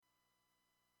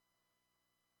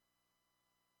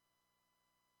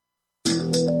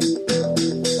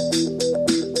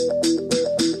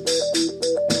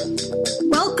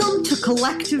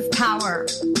collective power.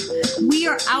 We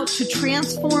are out to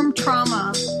transform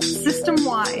trauma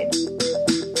system-wide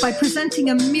by presenting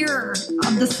a mirror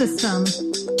of the system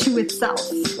to itself.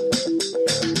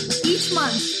 Each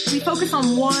month, we focus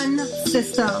on one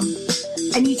system,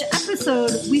 and each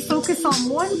episode, we focus on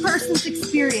one person's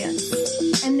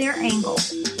experience and their angle.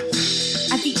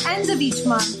 At the end of each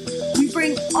month, we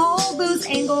bring all those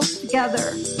angles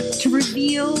together to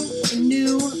reveal a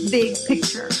new big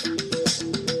picture.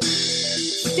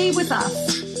 Stay with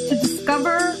us to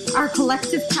discover our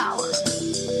collective power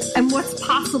and what's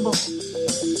possible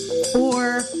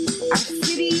for our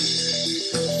city,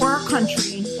 for our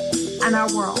country, and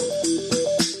our world.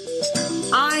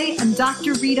 I am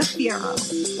Dr. Rita Fierro,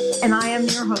 and I am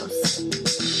your host.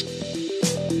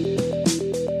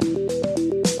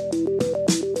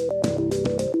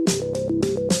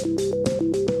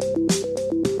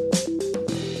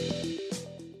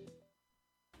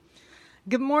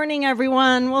 Good morning,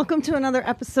 everyone. Welcome to another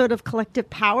episode of Collective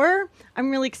Power.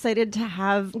 I'm really excited to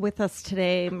have with us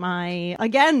today my,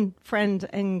 again, friend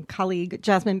and colleague,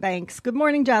 Jasmine Banks. Good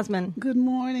morning, Jasmine. Good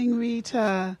morning,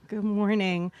 Rita. Good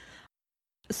morning.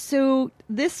 So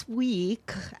this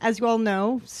week, as you all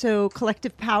know,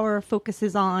 Collective Power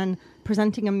focuses on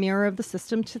presenting a mirror of the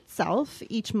system to itself.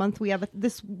 Each month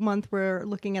this month we're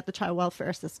looking at the child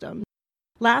welfare system.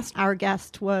 Last, our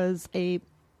guest was a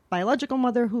biological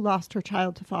mother who lost her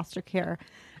child to foster care.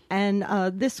 And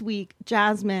this week,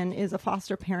 Jasmine is a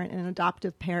foster parent and an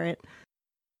adoptive parent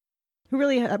who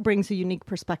really brings a unique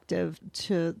perspective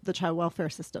to the child welfare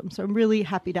system. So I'm really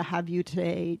happy to have you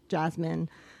today, Jasmine.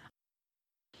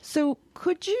 So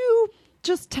could you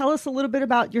just tell us a little bit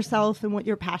about yourself and what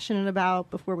you're passionate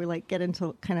about before we get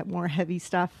into kind of more heavy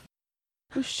stuff?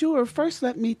 Well, sure. First,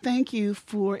 let me thank you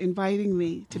for inviting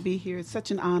me to be here. It's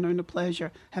such an honor and a pleasure.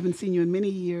 Haven't seen you in many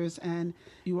years, and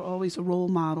you were always a role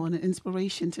model and an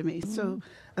inspiration to me. So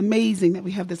amazing that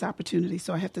we have this opportunity.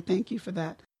 So I have to thank you for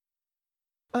that.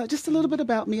 Just a little bit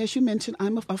about me. As you mentioned,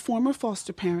 I'm a former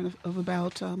foster parent of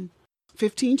about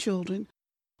 15 children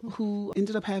who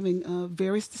ended up having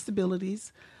various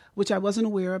disabilities, which I wasn't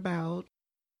aware about,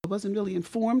 I wasn't really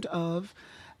informed of,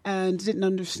 and didn't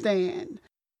understand.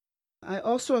 I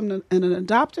also am an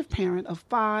adoptive parent of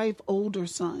 5 older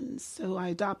sons. So I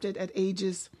adopted at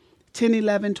ages 10,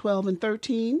 11, 12, and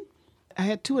 13. I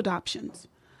had 2 adoptions,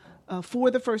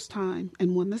 4 the first time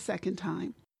and 1 the second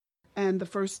time. And the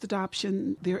first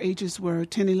adoption, their ages were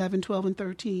 10, 11, 12, and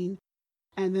 13.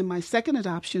 And then my second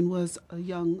adoption was a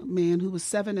young man who was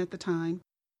 7 at the time.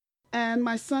 And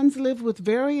my sons lived with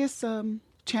various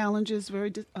challenges,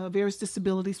 various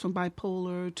disabilities, from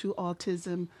bipolar to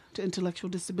autism to intellectual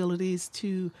disabilities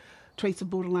to traits of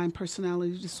borderline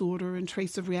personality disorder and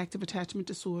traits of reactive attachment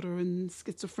disorder and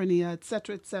schizophrenia, et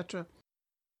cetera, et cetera.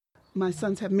 My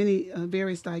sons have many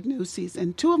various diagnoses,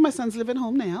 and 2 of my sons live at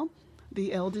home now.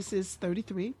 The eldest is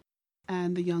 33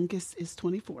 and the youngest is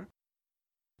 24.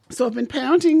 So I've been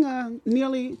parenting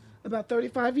nearly about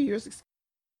 35 years.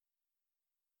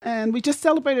 And we just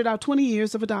celebrated our 20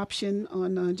 years of adoption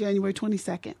on January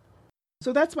 22nd.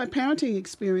 So that's my parenting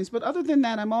experience. But other than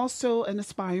that, I'm also an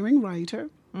aspiring writer.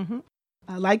 Mm-hmm.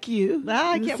 Like you.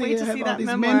 I can't wait to see that these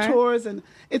memoir. Mentors, and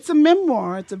it's a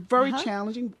memoir. It's a very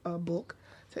challenging book.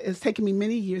 It's taken me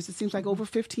many years. It seems like over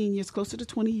 15 years, closer to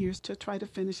 20 years to try to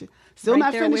finish it. Still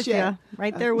not finished yet.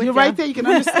 Right there with you. You're right there. You can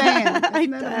understand.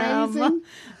 Isn't that amazing?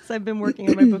 So I've been working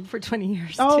on my book for 20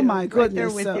 years. Oh, my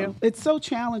goodness. Right there with you. It's so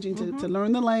challenging to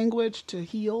learn the language, to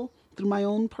heal through my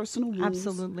own personal wounds.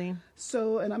 Absolutely.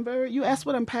 So, and you asked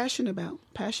what I'm passionate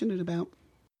about.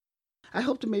 I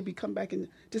hope to maybe come back and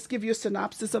just give you a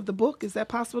synopsis of the book. Is that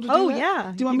possible to do that? Oh,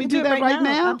 yeah. Do you want me to do that right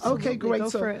now? Absolutely. Okay, great. Go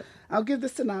so for it. I'll give the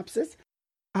synopsis.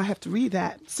 I have to read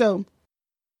that. So,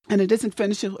 and it isn't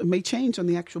finished. It may change on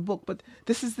the actual book, but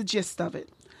this is the gist of it.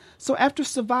 So after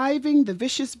surviving the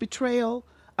vicious betrayal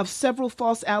of several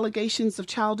false allegations of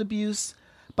child abuse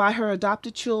by her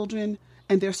adopted children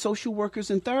and their social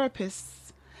workers and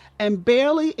therapists, and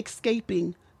barely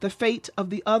escaping the fate of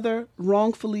the other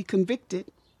wrongfully convicted,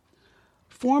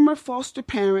 former foster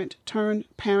parent turned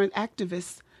parent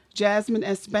activist Jasmine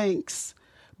S. Banks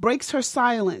breaks her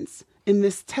silence in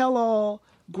this tell-all,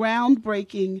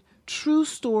 groundbreaking, true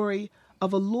story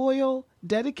of a loyal,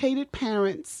 dedicated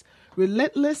parent's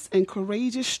relentless and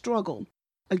courageous struggle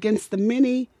against the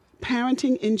many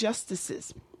parenting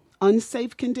injustices,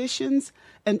 unsafe conditions,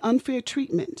 and unfair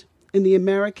treatment in the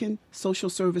American social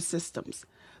service systems.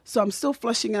 So I'm still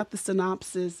fleshing out the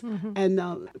synopsis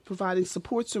and providing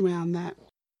supports around that.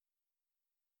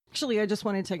 Actually, I just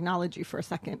wanted to acknowledge you for a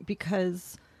second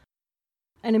because,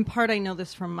 and in part I know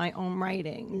this from my own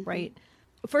writing, right?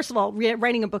 first of all,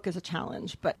 writing a book is a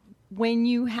challenge, but when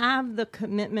you have the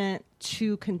commitment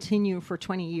to continue for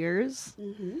 20 years,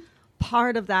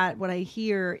 part of that, what I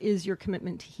hear, is your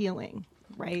commitment to healing,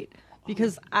 right?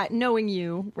 Because knowing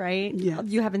you, right? Yes.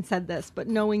 You haven't said this, but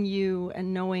knowing you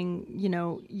and knowing,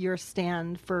 your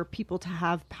stand for people to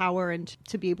have power and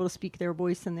to be able to speak their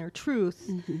voice and their truth,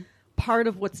 part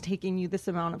of what's taking you this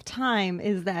amount of time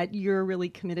is that you're really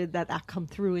committed that come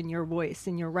through in your voice,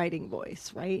 in your writing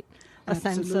voice, right? A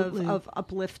Absolutely. sense of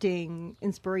uplifting,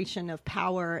 inspiration, of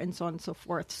power, and so on and so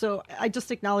forth. So I just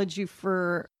acknowledge you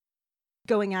for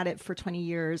going at it for 20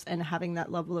 years and having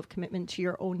that level of commitment to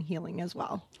your own healing as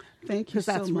well. Thank you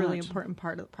so much. Because that's really important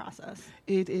part of the process.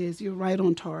 It is. You're right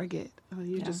on target.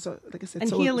 You're just, like I said,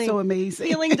 so amazing.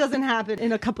 Healing doesn't happen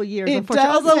in a couple of years, It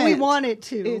unfortunately, doesn't. although we want it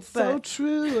to. It's so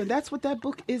true. And that's what that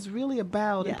book is really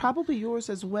about. Yeah. And probably yours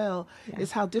as well,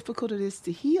 is how difficult it is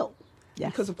to heal.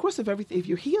 Yes. Because, of course, if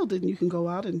you're healed, then you can go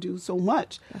out and do so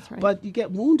much. That's right. But you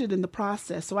get wounded in the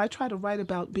process. So I try to write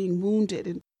about being wounded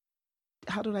and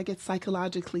how did I get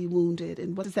psychologically wounded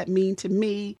and what does that mean to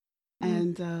me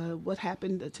and what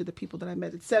happened to the people that I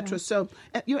met, etc. Right. So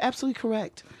you're absolutely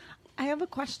correct. I have a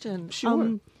question.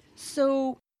 Sure.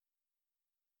 So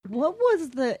what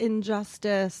was the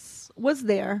injustice? Was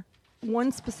there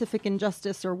one specific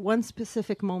injustice or one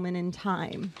specific moment in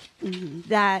time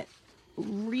that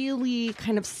really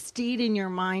kind of stayed in your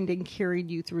mind and carried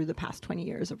you through the past 20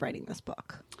 years of writing this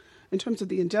book? In terms of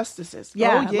the injustices.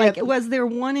 Yeah, Oh, yeah. like was there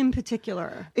one in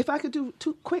particular? If I could do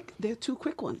there are two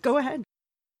quick ones. Go ahead.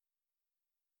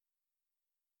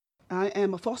 I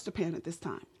am a foster parent at this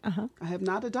time. Uh-huh. I have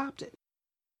not adopted.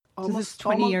 So this is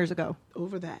 20 years ago.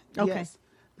 Over that. Okay. Yes.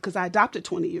 Because I adopted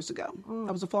 20 years ago.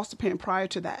 I was a foster parent prior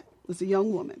to that. I was a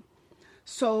young woman.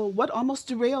 So what almost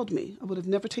derailed me, I would have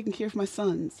never taken care of my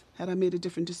sons had I made a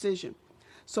different decision.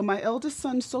 So my eldest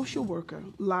son's social worker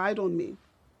lied on me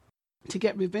to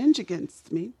get revenge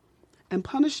against me and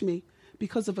punish me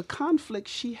because of a conflict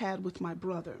she had with my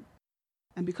brother.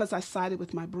 And because I sided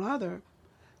with my brother,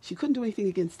 she couldn't do anything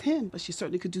against him, but she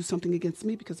certainly could do something against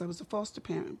me because I was a foster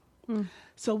parent.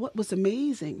 So what was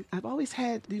amazing, I've always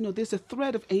had, there's a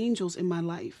thread of angels in my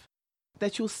life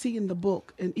that you'll see in the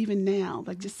book, and even now,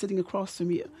 like just sitting across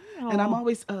from you. Aww. And I'm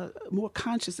always more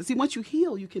conscious. See, once you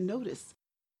heal, you can notice.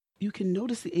 You can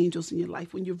notice the angels in your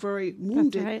life. When you're very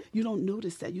wounded, right. You don't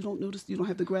notice that. You don't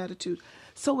have the gratitude.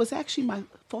 So it was actually my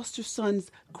foster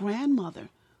son's grandmother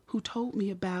who told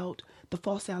me about the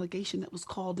false allegation that was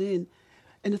called in.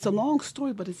 And it's a long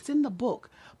story, but it's in the book.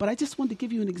 But I just wanted to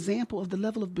give you an example of the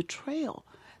level of betrayal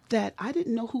that I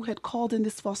didn't know who had called in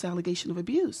this false allegation of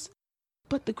abuse.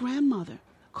 But the grandmother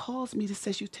calls me to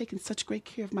say, you've taken such great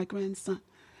care of my grandson,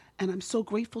 and I'm so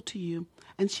grateful to you.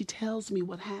 And she tells me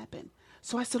what happened.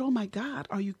 So I said, oh, my God,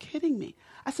 are you kidding me?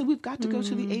 I said, we've got to go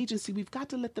to the agency. We've got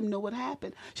to let them know what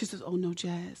happened. She says, oh, no,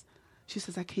 Jazz. She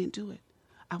says, I can't do it.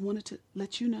 I wanted to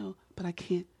let you know, but I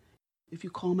can't. If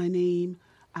you call my name,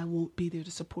 I won't be there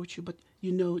to support you, but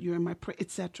you're in my prayer,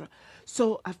 etc.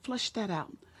 So I flushed that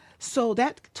out. So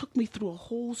that took me through a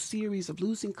whole series of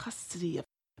losing custody, of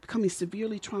becoming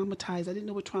severely traumatized. I didn't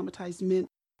know what traumatized meant.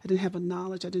 I didn't have a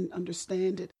knowledge. I didn't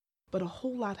understand it. But a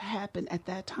whole lot happened at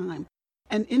that time.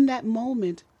 And in that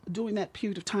moment, during that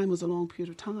period of time, was a long period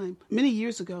of time, many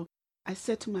years ago, I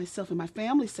said to myself, and my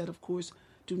family said, of course,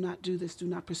 do not do this, do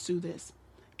not pursue this.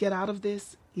 Get out of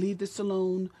this, leave this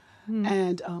alone.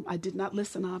 And I did not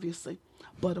listen, obviously.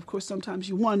 But, of course, sometimes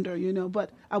you wonder, but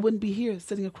I wouldn't be here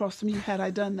sitting across from you had I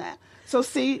done that. So,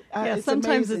 see, it's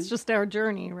sometimes amazing. it's just our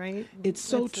journey, right? It's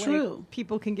so true. Like,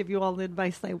 people can give you all the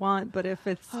advice they want, but if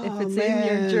it's in your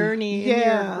man. journey, in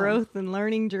your growth and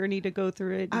learning journey to go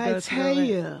through it, I tell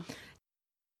you.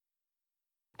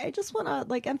 I just want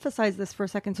to emphasize this for a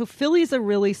second. So Philly's a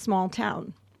really small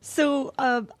town. So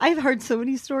I've heard so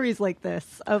many stories like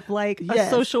this of a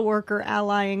social worker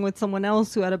allying with someone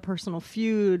else who had a personal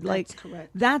feud. That's correct.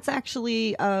 That's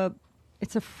actually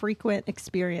it's a frequent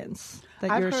experience.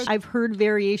 I've heard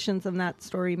variations of that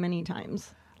story many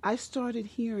times. I started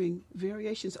hearing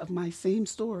variations of my same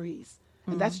stories,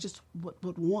 and that's just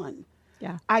what one.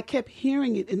 Yeah, I kept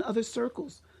hearing it in other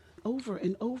circles over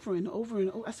and over and over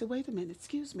and over. I said, wait a minute,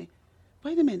 excuse me.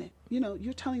 Wait a minute.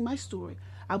 You're telling my story.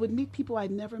 I would meet people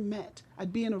I'd never met.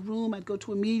 I'd be in a room. I'd go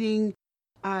to a meeting.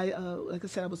 Like I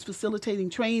said, I was facilitating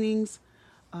trainings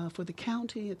for the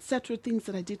county, etc., things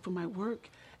that I did for my work.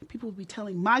 And people would be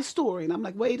telling my story. And I'm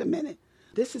like, wait a minute.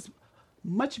 This is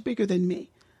much bigger than me.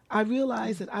 I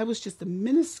realized that I was just a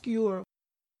minuscule,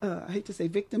 I hate to say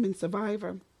victim and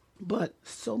survivor, but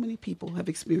so many people have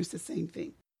experienced the same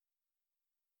thing.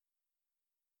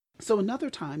 So another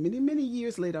time, many, many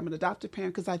years later, I'm an adoptive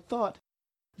parent because I thought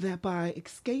that by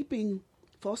escaping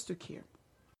foster care,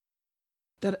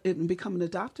 that and become an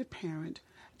adoptive parent,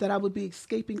 that I would be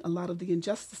escaping a lot of the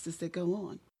injustices that go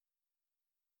on.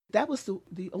 That was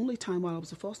the only time while I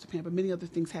was a foster parent, but many other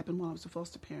things happened while I was a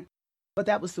foster parent. But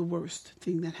that was the worst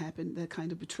thing that happened, that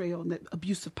kind of betrayal and that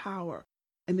abuse of power.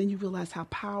 And then you realize how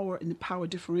power and the power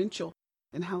differential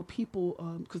and how people,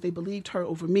 because they believed her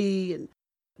over me, and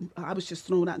I was just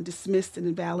thrown out and dismissed and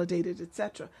invalidated,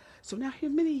 etc. So now here,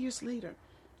 many years later,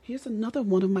 here's another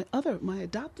one of my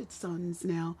adopted sons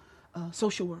now,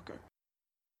 social worker.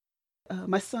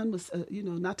 My son was,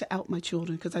 not to out my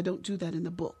children, because I don't do that in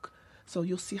the book. So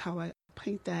you'll see how I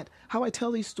paint that, how I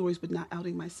tell these stories, but not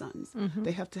outing my sons. Mm-hmm.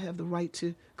 They have to have the right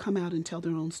to come out and tell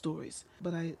their own stories.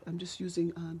 But I'm just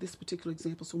using this particular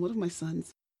example. So one of my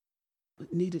sons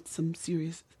needed some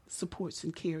serious supports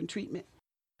and care and treatment.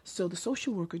 So the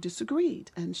social worker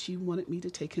disagreed, and she wanted me to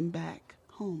take him back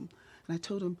home. And I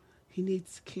told him he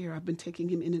needs care. I've been taking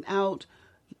him in and out.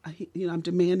 I'm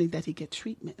demanding that he get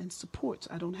treatment and support.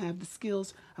 I don't have the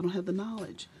skills. I don't have the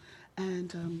knowledge.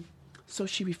 And so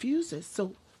she refuses.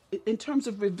 So in terms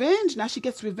of revenge, now she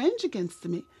gets revenge against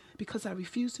me because I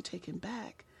refuse to take him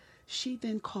back. She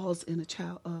then calls in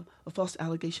a false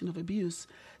allegation of abuse.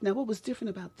 Now, what was different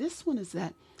about this one is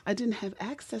that I didn't have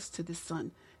access to this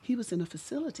son. He was in a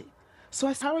facility. So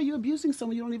I said, how are you abusing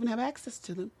someone you don't even have access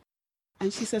to them?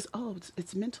 And she says, oh,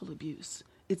 it's mental abuse.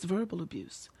 It's verbal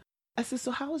abuse. I said,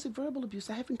 so how is it verbal abuse?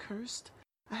 I haven't cursed.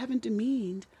 I haven't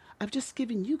demeaned. I've just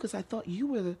given you because I thought you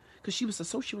were because she was a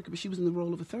social worker, but she was in the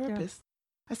role of a therapist.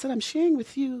 Yeah. I said, I'm sharing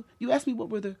with you. You asked me what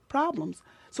were the problems.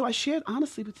 So I shared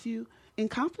honestly with you in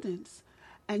confidence.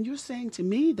 And you're saying to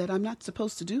me that I'm not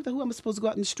supposed to do that? Who am I supposed to go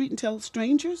out in the street and tell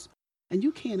strangers? And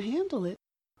you can't handle it.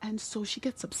 And so she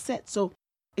gets upset. So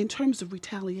in terms of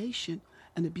retaliation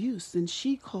and abuse, then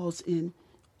she calls in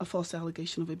a false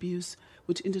allegation of abuse,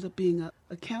 which ended up being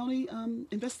a county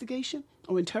investigation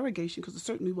or interrogation, because it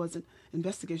certainly wasn't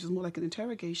investigation. It was more like an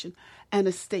interrogation, and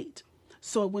a state.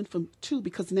 So I went from 2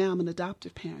 because now I'm an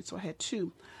adoptive parent, so I had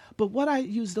 2. But what I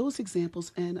use those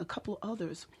examples and a couple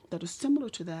others that are similar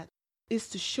to that is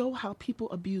to show how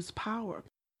people abuse power.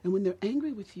 And when they're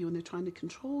angry with you and they're trying to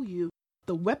control you,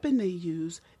 the weapon they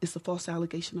use is the false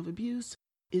allegation of abuse,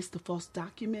 is the false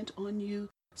document on you.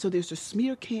 So there's a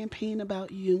smear campaign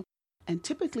about you. And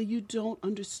typically you don't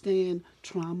understand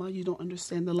trauma. You don't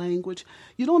understand the language.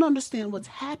 You don't understand what's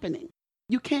happening.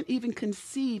 You can't even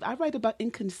conceive. I write about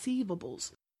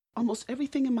inconceivables. Almost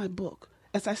everything in my book,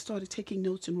 as I started taking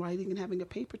notes and writing and having a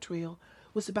paper trail,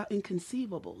 was about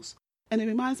inconceivables. And it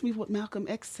reminds me of what Malcolm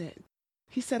X said.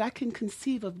 He said, I can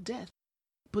conceive of death,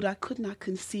 but I could not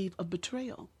conceive of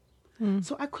betrayal.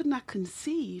 So I could not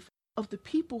conceive of the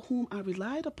people whom I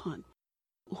relied upon,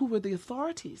 who were the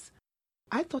authorities.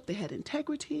 I thought they had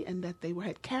integrity and that they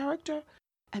had character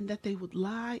and that they would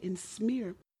lie and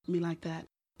smear me like that.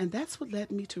 And that's what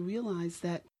led me to realize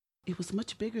that it was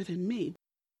much bigger than me,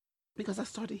 because I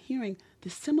started hearing the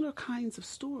similar kinds of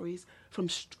stories from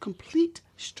complete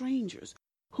strangers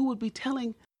who would be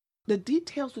telling, the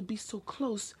details would be so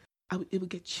close, it would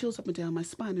get chills up and down my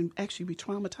spine and actually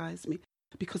re-traumatize me,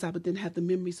 because I would then have the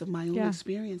memories of my own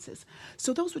experiences.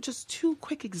 So those were just 2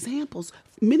 quick examples,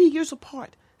 many years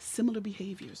apart, similar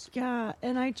behaviors. Yeah,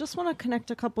 and I just want to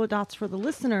connect a couple of dots for the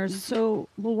listeners. Mm-hmm. So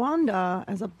Lawanda,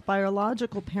 as a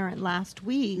biological parent last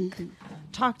week,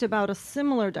 talked about a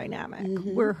similar dynamic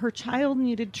where her child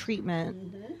needed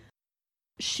treatment.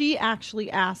 She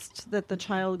actually asked that the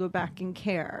child go back in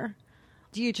care.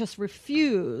 DHS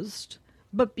refused,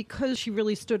 but because she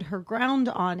really stood her ground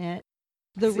on it,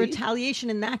 the retaliation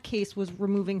in that case was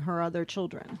removing her other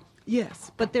children.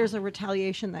 Yes. But there's a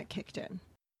retaliation that kicked in.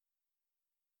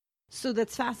 So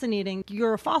that's fascinating.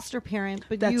 You're a foster parent,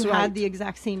 but you had the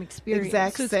exact same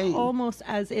experience. So it's almost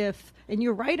as if, and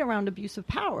you're right around abuse of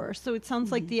power. So it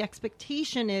sounds like the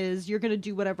expectation is you're going to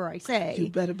do whatever I say. You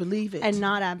better believe it. And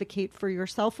not advocate for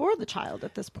yourself or the child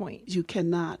at this point. You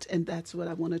cannot. And that's what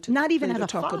I wanted to not even as a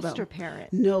talk foster about.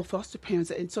 Parent. No, foster parents.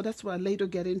 And so that's what I later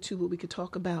get into, where we could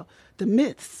talk about the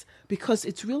myths, because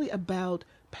it's really about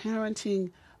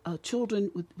parenting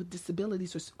children with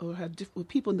disabilities or have what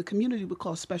people in the community would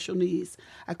call special needs.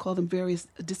 I call them various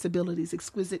disabilities,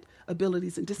 exquisite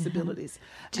abilities and disabilities.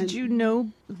 Did you know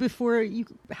before you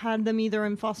had them either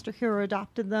in foster care or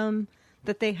adopted them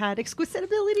that they had exquisite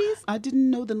abilities? I didn't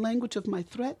know the language of my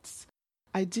threats.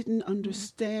 I didn't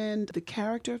understand the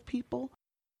character of people.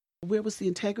 Where was the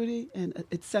integrity, and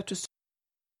etc.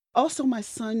 Also, my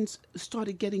sons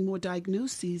started getting more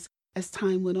diagnoses as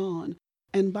time went on.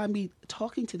 And by me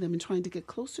talking to them and trying to get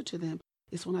closer to them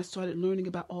is when I started learning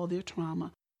about all their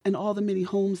trauma and all the many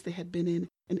homes they had been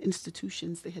in and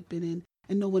institutions they had been in,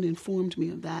 and no one informed me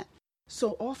of that.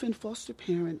 So often foster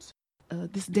parents,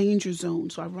 this danger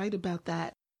zone, so I write about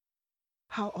that,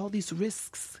 how all these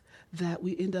risks that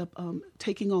we end up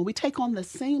taking on, we take on the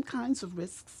same kinds of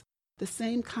risks, the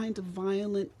same kind of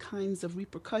violent kinds of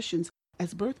repercussions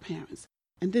as birth parents.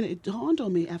 And then it dawned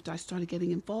on me after I started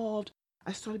getting involved,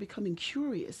 I started becoming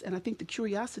curious. And I think the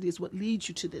curiosity is what leads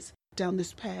you to this, down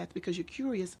this path, because you're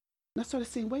curious. And I started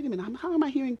saying, wait a minute, how am I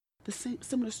hearing the same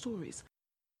similar stories?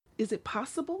 Is it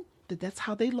possible that that's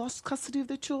how they lost custody of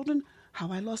their children,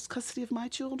 how I lost custody of my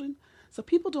children? So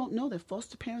people don't know that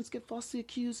foster parents get falsely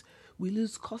accused. We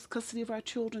lose custody of our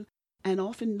children and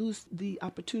often lose the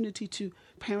opportunity to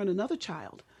parent another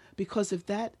child, because if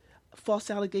that false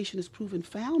allegation is proven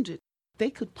founded, they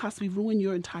could possibly ruin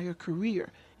your entire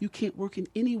career. You can't work in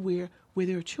anywhere where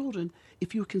there are children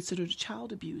if you're considered a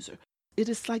child abuser. It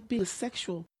is like being a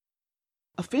sexual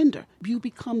offender. You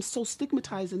become so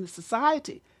stigmatized in the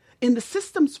society, in the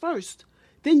systems first.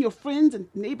 Then your friends and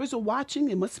neighbors are watching.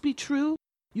 It must be true.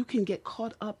 You can get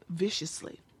caught up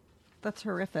viciously. That's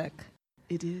horrific.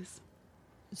 It is.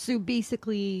 So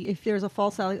basically, if there's a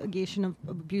false allegation of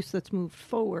abuse that's moved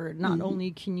forward, not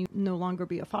only can you no longer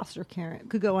be a foster parent, it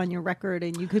could go on your record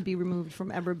and you could be removed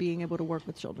from ever being able to work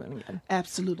with children again.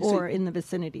 Absolutely. Or in the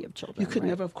vicinity of children. You could right?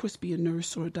 never, of course, be a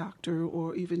nurse or a doctor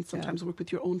or even sometimes work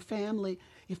with your own family.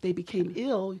 If they became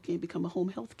ill, you can't become a home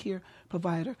health care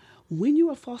provider. When you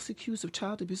are falsely accused of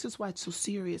child abuse, that's why it's so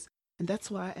serious. And that's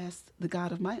why I asked the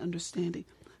God of my understanding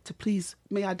to please,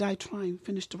 may I die trying,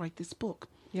 finish to write this book.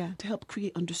 Yeah. To help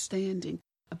create understanding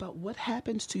about what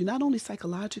happens to you, not only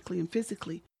psychologically and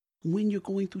physically, when you're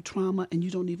going through trauma and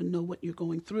you don't even know what you're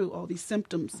going through, all these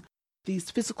symptoms, these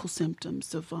physical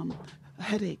symptoms of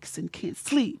headaches and can't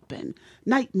sleep and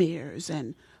nightmares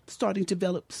and starting to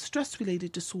develop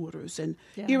stress-related disorders and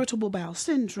irritable bowel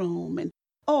syndrome and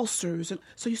ulcers. And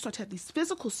so you start to have these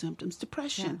physical symptoms,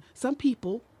 depression. Yeah. Some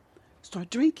people start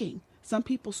drinking. Some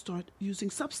people start using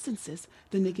substances.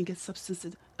 Then they can get substance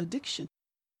addiction.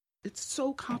 It's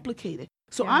so complicated.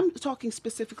 So I'm talking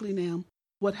specifically now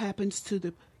what happens to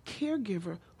the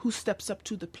caregiver who steps up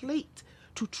to the plate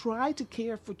to try to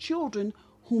care for children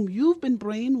whom you've been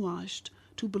brainwashed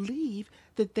to believe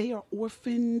that they are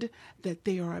orphaned, that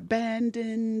they are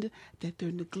abandoned, that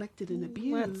they're neglected and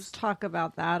abused. Let's talk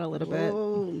about that a little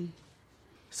bit.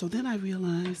 So then I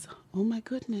realized, oh my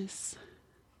goodness,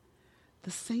 the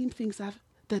same things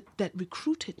that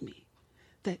recruited me,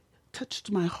 that touched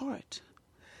my heart,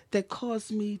 that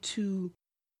caused me to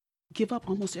give up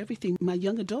almost everything. My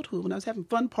young adulthood, when I was having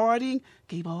fun partying,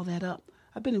 gave all that up.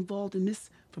 I've been involved in this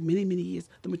for many, many years.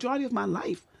 The majority of my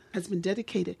life has been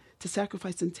dedicated to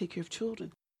sacrifice and take care of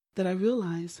children that I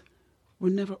realized were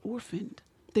never orphaned.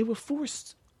 They were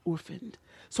forced orphaned.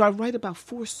 So I write about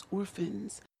forced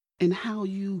orphans and how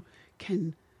you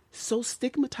can so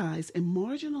stigmatize and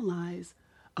marginalize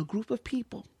a group of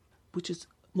people, which is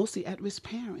mostly at-risk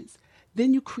parents.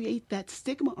 Then you create that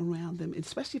stigma around them,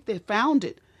 especially if they're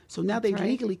founded. So now they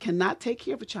legally cannot take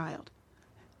care of a child.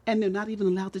 And they're not even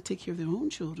allowed to take care of their own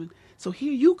children. So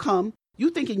here you come, you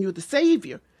thinking you're the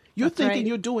savior. You're thinking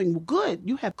you're doing good.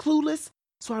 You have clueless.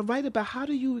 So I write about how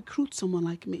do you recruit someone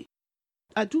like me.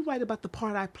 I do write about the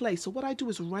part I play. So what I do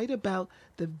is write about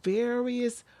the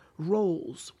various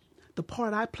roles. The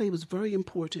part I play was very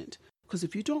important. Because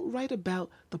if you don't write about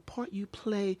the part you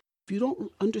play, if you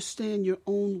don't understand your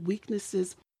own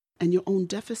weaknesses and your own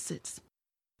deficits,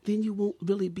 then you won't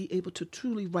really be able to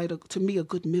truly write, to me, a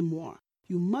good memoir.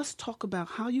 You must talk about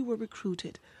how you were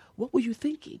recruited. What were you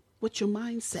thinking? What's your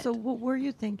mindset? So what were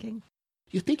you thinking?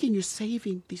 You're thinking you're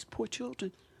saving these poor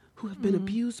children who have been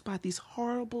abused by these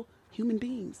horrible human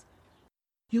beings.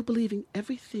 You're believing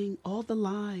everything, all the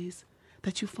lies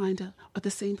that you find out are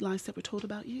the same lies that were told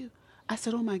about you. I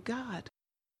said, oh my God,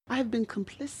 I have been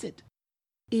complicit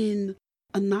in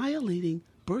annihilating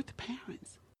birth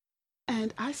parents.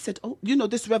 And I said, oh,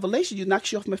 this revelation, you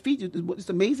knocks you off my feet. It's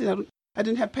amazing. I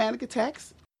didn't have panic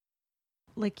attacks.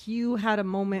 Like you had a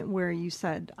moment where you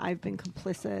said, I've been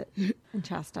complicit in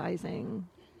chastising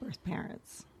birth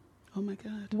parents. Oh my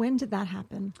God. When did that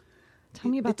happen?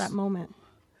 Tell me about that moment.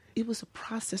 It was a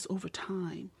process over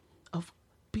time of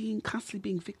constantly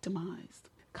being victimized,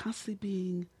 constantly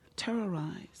being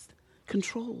terrorized,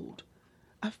 controlled.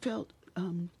 I felt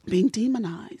being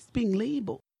demonized, being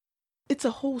labeled. It's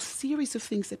a whole series of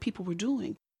things that people were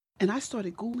doing. And I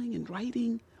started Googling and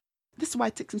writing. This is why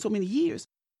it takes so many years.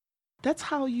 That's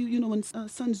how when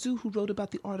Sun Tzu, who wrote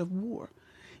about the art of war,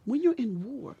 when you're in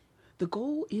war, the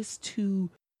goal is to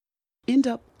end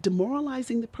up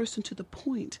demoralizing the person to the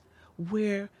point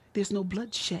where there's no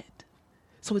bloodshed.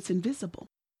 So it's invisible.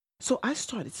 So I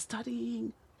started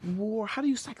studying war. How do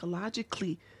you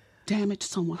psychologically damage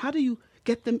someone? How do you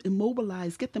get them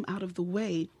immobilized, get them out of the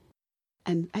way,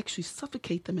 and actually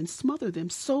suffocate them and smother them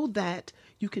so that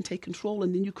you can take control,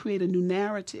 and then you create a new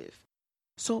narrative.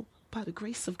 So by the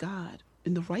grace of God,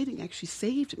 and the writing actually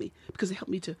saved me because it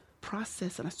helped me to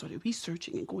process, and I started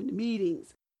researching and going to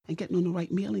meetings and getting on the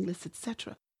right mailing list,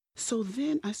 etc. So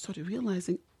then I started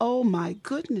realizing, oh my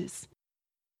goodness,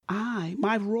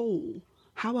 my role,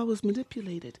 how I was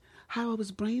manipulated, how I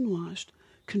was brainwashed,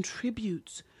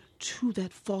 contributes to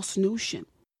that false notion.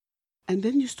 And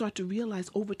then you start to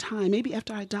realize over time, maybe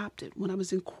after I adopted, when I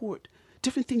was in court,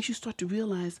 different things you start to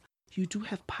realize you do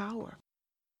have power.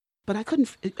 But I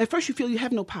couldn't, at first you feel you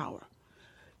have no power.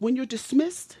 When you're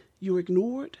dismissed, you're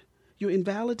ignored, you're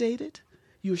invalidated,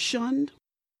 you're shunned,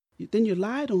 then you're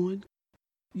lied on.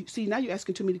 You see, now you're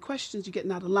asking too many questions, you're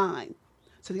getting out of line.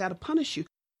 So they got to punish you.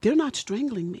 They're not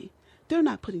strangling me. They're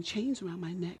not putting chains around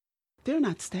my neck. They're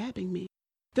not stabbing me.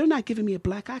 They're not giving me a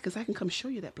black eye because I can come show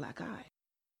you that black eye.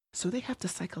 So they have to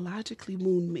psychologically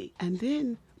wound me. And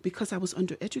then, because I was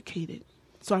undereducated,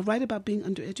 so I write about being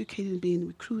undereducated and being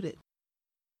recruited,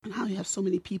 and how you have so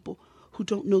many people who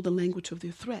don't know the language of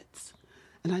their threats.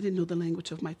 And I didn't know the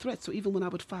language of my threats. So even when I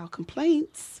would file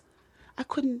complaints, I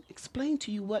couldn't explain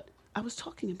to you what I was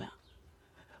talking about.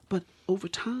 But over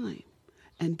time,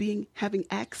 and having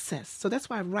access, so that's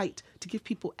why I write, to give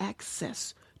people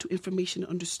access to information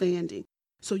and understanding.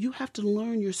 So you have to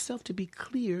learn yourself to be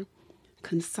clear,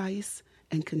 concise,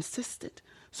 and consistent.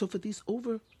 So for these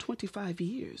over 25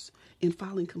 years in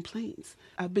filing complaints,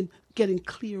 I've been getting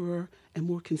clearer and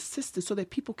more consistent so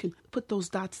that people can put those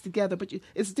dots together. But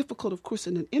it's difficult, of course,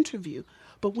 in an interview.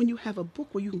 But when you have a book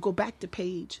where you can go back to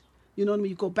page, you know what I mean?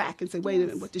 You go back and say, wait a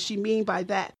minute, what does she mean by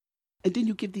that? And then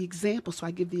you give the examples. So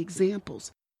I give the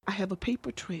examples. I have a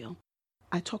paper trail.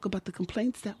 I talk about the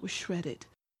complaints that were shredded.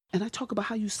 And I talk about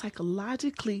how you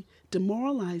psychologically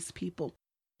demoralize people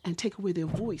and take away their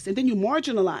voice. And then you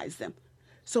marginalize them.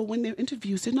 So when they're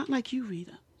interviews, they're not like you,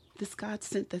 Rita. This God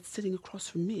sent that's sitting across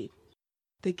from me,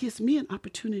 that gives me an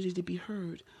opportunity to be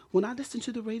heard. When I listen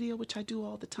to the radio, which I do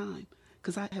all the time,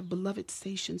 because I have beloved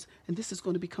stations, and this is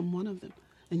going to become one of them,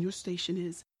 and your station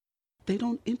is, they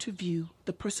don't interview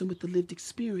the person with the lived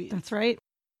experience. That's right.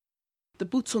 The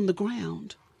boots on the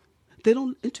ground. They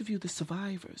don't interview the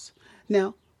survivors.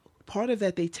 Now, part of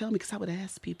that they tell me, because I would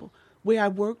ask people, where I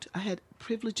worked, I had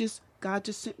privileges. God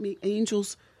just sent me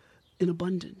angels in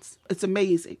abundance. It's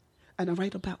amazing. And I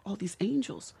write about all these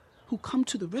angels who come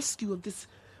to the rescue of this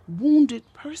wounded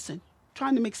person,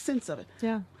 trying to make sense of it.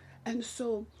 Yeah. And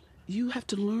so you have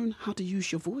to learn how to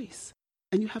use your voice.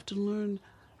 And you have to learn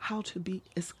how to be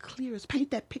as clear as paint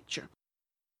that picture.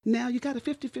 Now you got a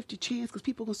 50-50 chance because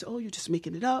people are going to say, oh, you're just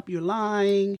making it up. You're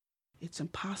lying. It's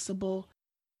impossible.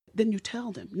 Then you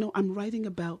tell them, no, I'm writing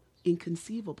about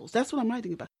inconceivables. That's what I'm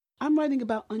writing about. I'm writing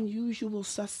about unusual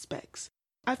suspects.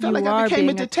 I felt like I became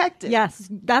a detective. Yes,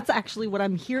 that's actually what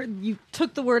I'm hearing. You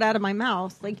took the word out of my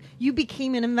mouth. Like, you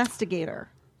became an investigator.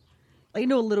 I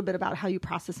know a little bit about how you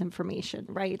process information,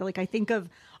 right? Like, I think of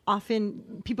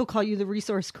often people call you the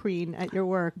resource queen at your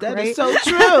work, That right? is so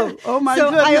true. Oh, my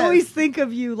goodness. I always think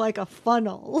of you like a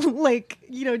funnel. Like,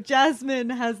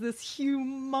 Jasmine has this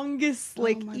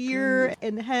humongous, ear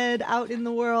and head out in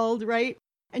the world, right?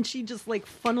 And she just,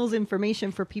 funnels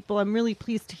information for people. I'm really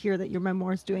pleased to hear that your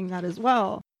memoir is doing that as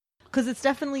well. Because it's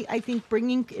definitely, I think,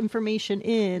 bringing information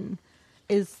in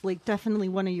is, definitely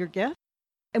one of your gifts.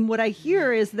 And what I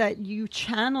hear is that you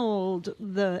channeled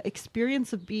the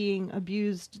experience of being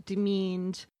abused,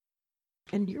 demeaned,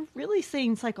 and you're really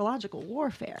saying psychological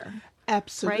warfare.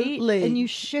 Absolutely. Right? And you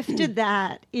shifted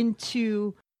that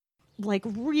into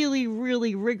really,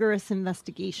 really rigorous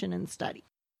investigation and study.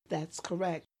 That's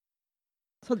correct.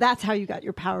 So that's how you got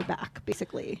your power back,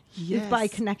 basically. Yes. By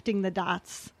connecting the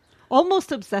dots. Almost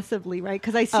obsessively, right?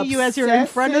 Because I see you as you're in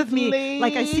front of me.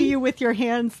 I see you with your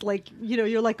hands,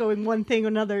 you're going one thing or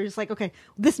another. It's okay,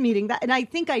 this meeting, that. And I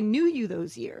think I knew you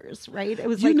those years, right? It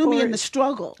was you knew me in the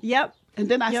struggle. Yep. And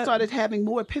then I started having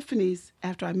more epiphanies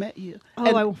after I met you.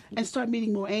 And started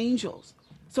meeting more angels.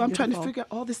 So I'm trying to figure out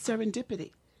all this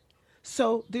serendipity.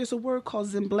 So there's a word called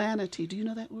Zemblanity. Do you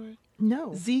know that word?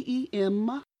 No.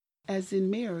 Z-E-M as in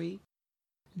Mary,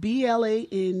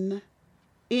 B-L-A-N,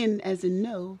 N as in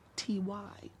no,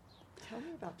 T-Y. Tell me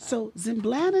about that. So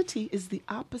Zemblanity is the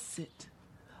opposite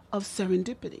of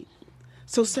serendipity.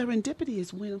 So serendipity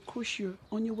is when, of course, you're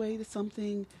on your way to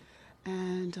something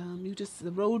and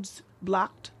the road's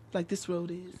blocked, like this road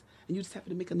is, and you just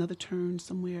happen to make another turn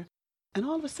somewhere. And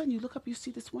all of a sudden you look up, you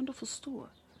see this wonderful store.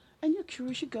 And you're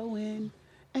curious, you go in,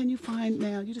 and you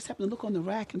just happen to look on the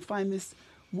rack and find this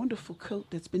wonderful coat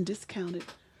that's been discounted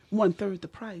 1/3 the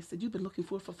price that you've been looking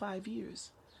for 5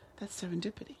 years. That's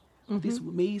serendipity. These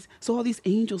amazing. So all these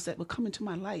angels that would come into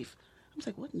my life, I was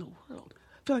like, what in the world?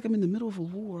 I feel like I'm in the middle of a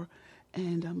war,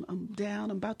 and I'm down.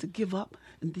 I'm about to give up,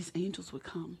 and these angels would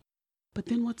come. But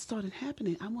then what started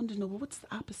happening? I wanted to know, well, what's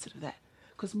the opposite of that?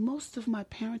 Because most of my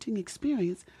parenting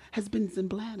experience has been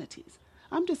Zemblanities.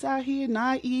 I'm just out here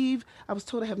naive. I was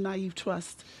told I have naive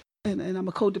trust. And I'm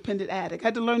a codependent addict. I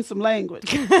had to learn some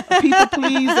language. A people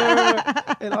pleaser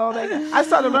and all that. I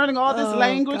started learning all this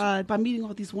language by meeting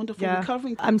all these wonderful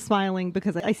recovering. I'm smiling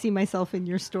because I see myself in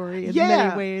your story in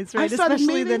many ways, right?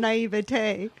 Especially the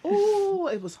naivete. Oh,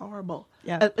 it was horrible.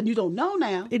 Yeah. And you don't know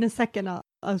now. In a second,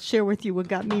 I'll share with you what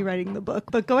got me writing the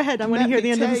book. But go ahead. I want to hear the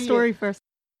end of the story first.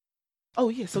 Oh,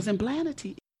 yeah. So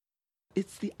Zemblanity,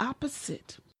 it's the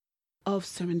opposite of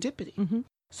serendipity. Mm-hmm.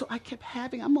 So I kept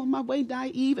I'm on my way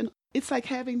naive, and it's like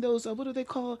having those, what do they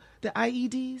call, the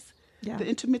IEDs, the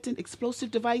intermittent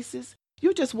explosive devices.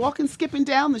 You're just walking, skipping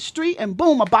down the street, and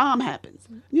boom, a bomb happens.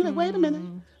 And you're like, wait a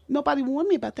minute, nobody warned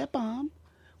me about that bomb.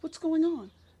 What's going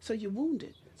on? So you're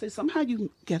wounded. So somehow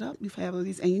you get up, you have all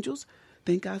these angels.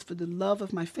 Thank God for the love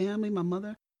of my family, my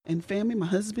mother and family, my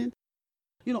husband.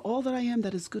 You know, all that I am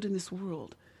that is good in this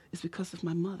world is because of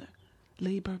my mother,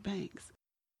 Leigh Burbanks.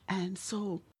 And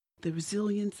so the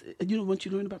resilience, once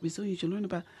you learn about resilience, you learn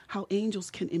about how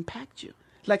angels can impact you,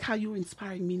 like how you're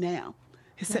inspiring me now.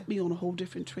 It set me on a whole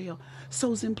different trail.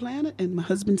 So Zemblanity, and my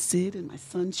husband Sid, and my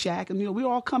son Shaq, and we're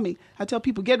all coming. I tell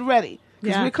people, get ready,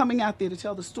 because we're coming out there to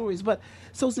tell the stories. But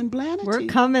so Zemblanity, we're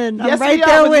coming. Yes, I'm right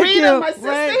there with you. My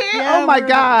sister here. Oh my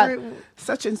God,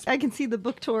 I can see the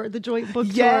book tour, the joint book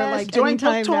tour, like joint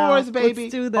book tours, now. baby,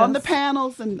 Let's do this. on the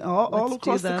panels and all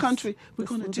across the country. We're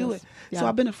going to do it. Yeah. So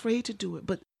I've been afraid to do it,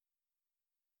 but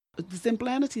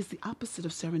Zemblanity is the opposite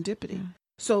of serendipity. Yeah.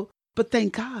 So, but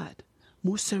thank God,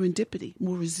 more serendipity,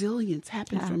 more resilience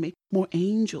happened for me, more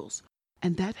angels.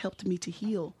 And that helped me to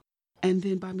heal. And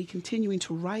then by me continuing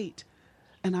to write,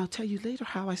 and I'll tell you later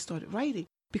how I started writing,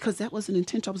 because that wasn't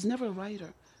intentional. I was never a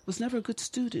writer, was never a good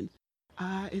student.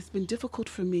 It's been difficult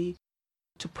for me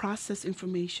to process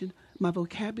information. My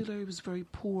vocabulary was very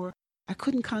poor. I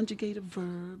couldn't conjugate a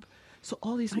verb. So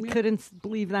all these I couldn't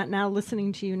believe that now,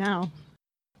 listening to you now.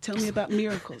 Tell me about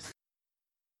miracles.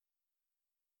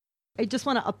 I just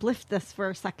want to uplift this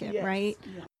for a second, right?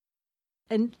 Yeah.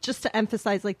 And just to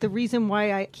emphasize, like, the reason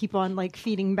why I keep on, like,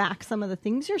 feeding back some of the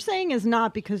things you're saying is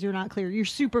not because you're not clear. You're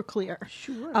super clear.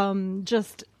 Sure.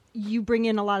 Just you bring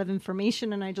in a lot of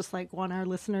information, and I just, like, want our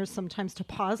listeners sometimes to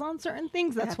pause on certain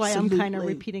things. That's why I'm kind of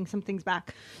repeating some things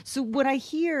back. So what I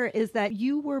hear is that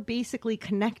you were basically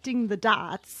connecting the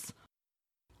dots.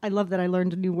 I love that I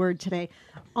learned a new word today,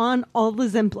 on all the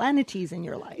Zemblanities in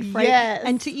your life, right? Yes.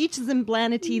 And to each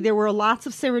Zemblanity, there were lots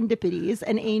of serendipities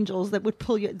and angels that would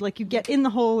pull you, like you get in the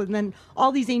hole, and then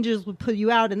all these angels would pull you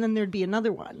out, and then there'd be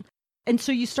another one. And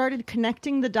so you started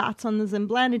connecting the dots on the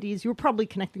Zemblanities. You were probably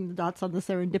connecting the dots on the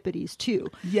serendipities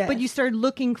too. Yes. But you started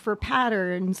looking for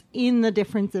patterns in the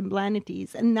different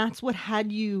Zemblanities, and that's what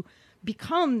had you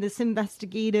become this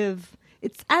investigative.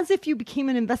 It's as if you became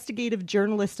an investigative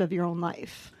journalist of your own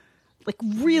life. Like,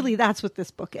 really, that's what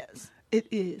this book is. It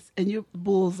is. And you're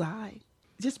bullseye.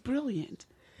 Just brilliant.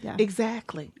 Yeah.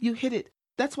 Exactly. You hit it.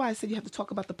 That's why I said you have to talk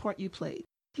about the part you played.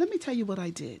 Let me tell you what I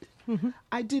did. Mm-hmm.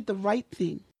 I did the right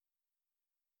thing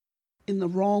in the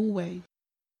wrong way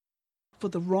for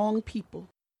the wrong people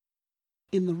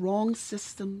in the wrong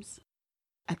systems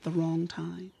at the wrong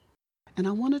time. And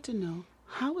I wanted to know,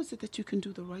 how is it that you can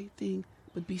do the right thing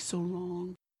but be so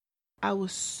wrong? I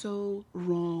was so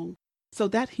wrong. So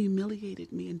that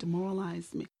humiliated me and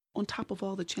demoralized me on top of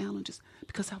all the challenges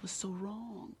because I was so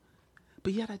wrong.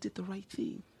 But yet I did the right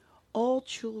thing. All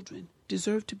children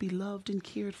deserve to be loved and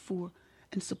cared for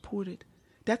and supported.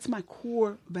 That's my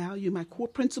core value, my core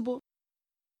principle.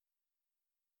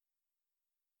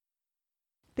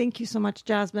 Thank you so much,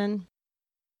 Jasmine.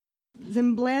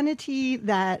 Zemblanity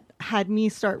that had me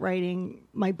start writing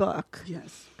my book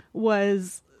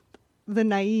was the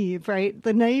naive, right?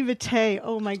 The naivete.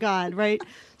 Oh my God, right?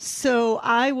 So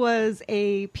I was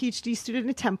a PhD student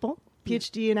at Temple,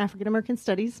 PhD in African American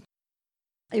Studies.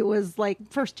 It was like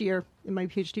first year in my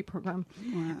PhD program.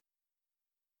 Wow.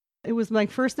 It was my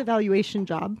first evaluation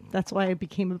job. That's why I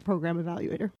became a program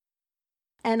evaluator.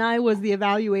 And I was the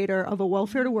evaluator of a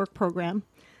welfare to work program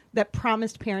that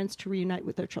promised parents to reunite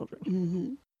with their children.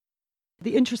 Mm-hmm.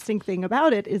 The interesting thing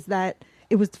about it is that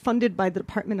it was funded by the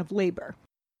Department of Labor.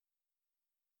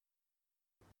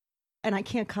 And I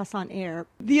can't cuss on air.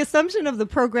 The assumption of the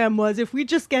program was if we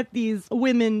just get these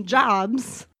women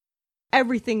jobs,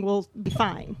 everything will be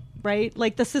fine. right?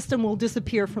 Like the system will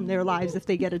disappear from their lives if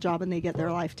they get a job and they get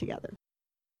their life together.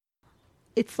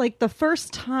 It's like the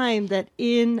first time that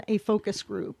in a focus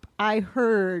group, I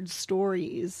heard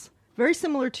stories very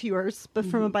similar to yours, but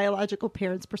from a biological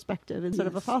parent's perspective instead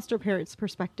of a foster parent's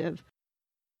perspective.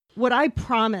 What I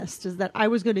promised is that I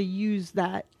was going to use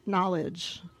that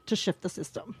knowledge to shift the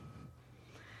system.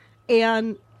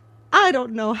 And I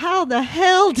don't know how the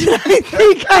hell did I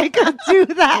think I could do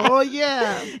that. Oh,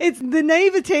 yeah. It's the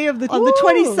naivete of the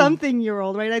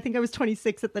 20-something-year-old, right? I think I was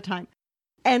 26 at the time.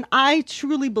 And I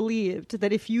truly believed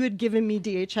that if you had given me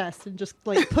DHS and just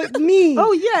like put me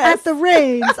at the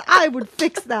reins, I would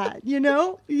fix that, you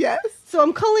know? Yes. So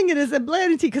I'm calling it as a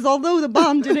Blanity because although the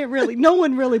bomb no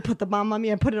one really put the bomb on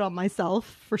me. I put it on myself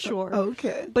for sure.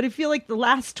 Okay. But I feel like the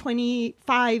last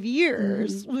 25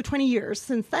 years, 20 years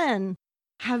since then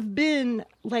have been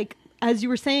like, as you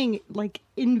were saying, like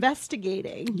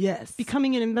investigating. Yes.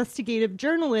 Becoming an investigative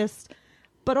journalist.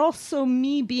 But also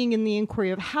me being in the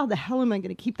inquiry of how the hell am I going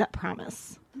to keep that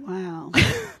promise? Wow.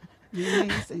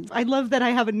 Amazing. I love that I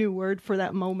have a new word for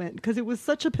that moment because it was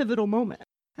such a pivotal moment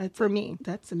for me.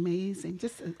 That's amazing.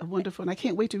 Just a wonderful. And I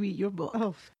can't wait to read your book.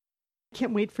 Oh,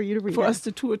 can't wait for you to read for it. us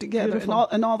to tour together Beautiful.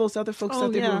 and all those other folks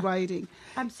that they were writing.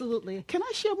 Absolutely. Can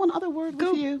I share one other word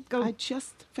with you? Go. I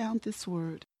just found this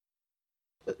word.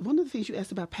 One of the things you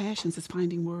asked about passions is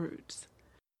finding words.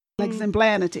 Like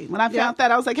Zemblanity. When I found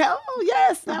that, I was like, oh,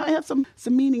 yes, now I have some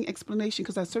meaning explanation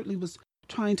because I certainly was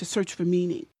trying to search for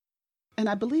meaning. And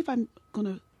I believe I'm going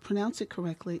to pronounce it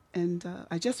correctly. And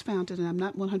I just found it, and I'm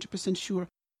not 100% sure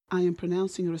I am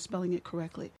pronouncing it or spelling it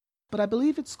correctly. But I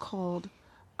believe it's called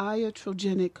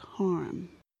iatrogenic harm.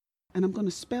 And I'm going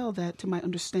to spell that to my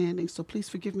understanding, so please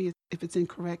forgive me if it's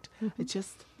incorrect. I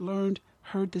just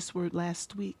heard this word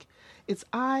last week. It's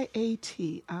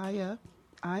IATRO.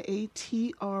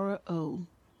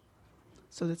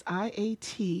 So that's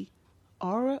IATROGENIC.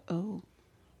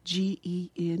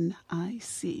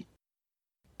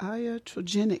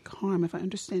 Iatrogenic harm, if I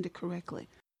understand it correctly.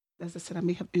 As I said, I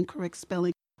may have incorrect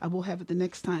spelling. I will have it the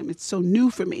next time. It's so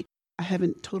new for me. I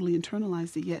haven't totally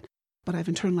internalized it yet, but I've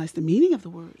internalized the meaning of the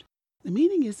word. The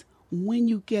meaning is when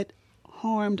you get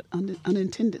harmed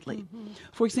unintendedly.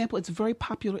 For example, it's very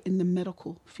popular in the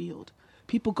medical field.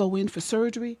 People go in for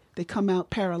surgery, they come out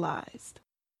paralyzed.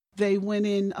 They went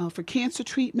in for cancer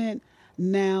treatment,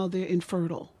 now they're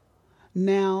infertile.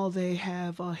 Now they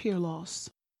have hair loss.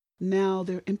 Now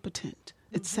they're impotent,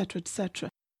 etc., etc.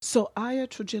 So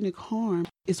iatrogenic harm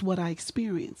is what I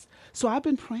experience. So I've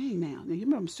been praying now. Now, you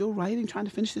remember, I'm still writing, trying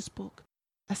to finish this book.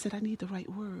 I said, I need the right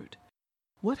word.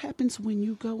 What happens when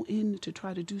you go in to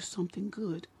try to do something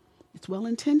good? It's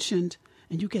well-intentioned,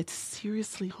 and you get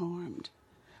seriously harmed.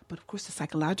 But, of course, the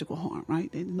psychological harm,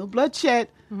 right? There's no bloodshed.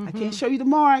 I can't show you the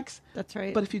marks. That's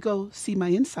right. But if you go see my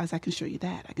insides, I can show you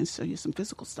that. I can show you some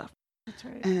physical stuff. That's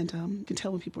right. And you can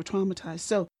tell when people are traumatized.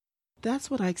 So that's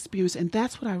what I experienced, and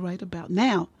that's what I write about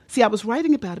now. See, I was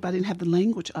writing about it, but I didn't have the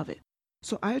language of it.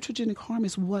 So iatrogenic harm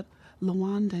is what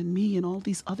Lawanda and me and all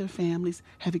these other families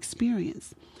have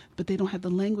experienced, but they don't have the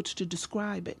language to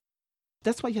describe it.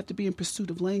 That's why you have to be in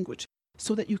pursuit of language,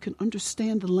 so that you can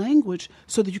understand the language,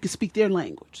 so that you can speak their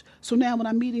language. So now when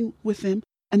I'm meeting with them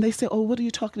and they say, oh, what are you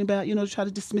talking about? You know, try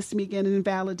to dismiss me again and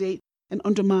invalidate and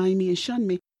undermine me and shun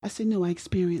me. I say, no, I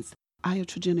experienced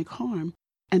iatrogenic harm.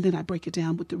 And then I break it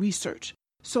down with the research.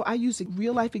 So I use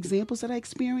real life examples that I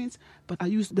experienced, but I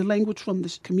use the language from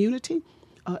the community,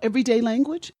 everyday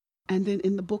language. And then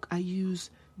in the book, I use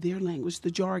their language,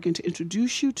 the jargon, to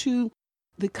introduce you to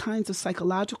the kinds of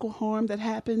psychological harm that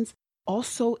happens.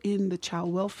 Also in the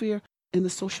child welfare and the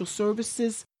social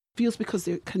services fields, because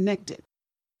they're connected.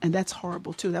 And that's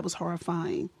horrible, too. That was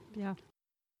horrifying. Yeah.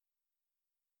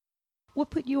 What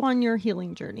put you on your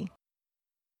healing journey?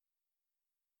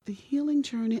 The healing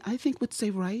journey, I think, would say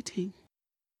writing.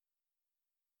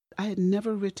 I had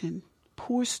never written.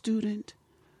 Poor student,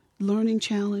 learning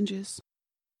challenges,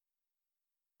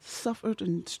 suffered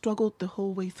and struggled the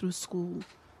whole way through school.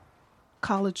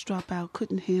 College dropout,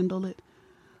 couldn't handle it.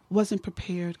 Wasn't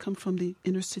prepared, come from the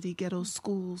inner city ghetto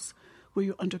schools where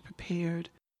you're underprepared.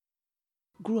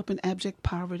 Grew up in abject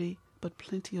poverty, but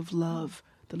plenty of love.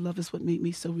 The love is what made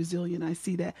me so resilient. I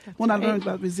see that I learned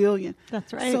about resilient.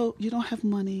 That's right. So you don't have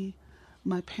money.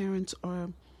 My parents are,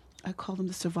 I call them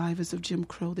the survivors of Jim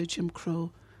Crow. They're Jim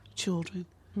Crow children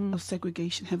of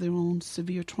segregation, have their own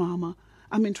severe trauma.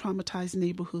 I'm in traumatized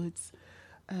neighborhoods,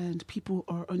 and people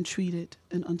are untreated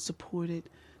and unsupported.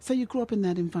 So you grow up in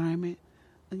that environment.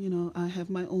 You know, I have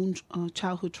my own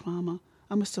childhood trauma.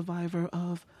 I'm a survivor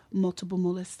of multiple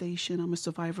molestation. I'm a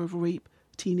survivor of rape,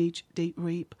 teenage date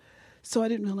rape. So I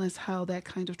didn't realize how that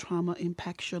kind of trauma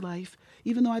impacts your life,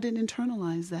 even though I didn't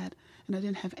internalize that. And I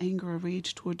didn't have anger or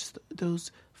rage towards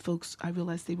those folks. I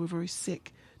realized they were very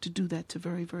sick to do that to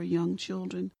very, very young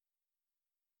children.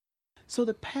 So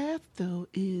the path, though,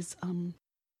 is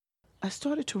I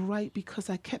started to write because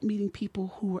I kept meeting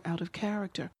people who were out of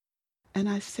character. And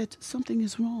I said, something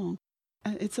is wrong.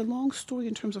 And it's a long story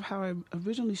in terms of how I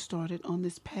originally started on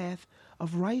this path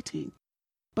of writing.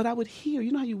 But I would hear,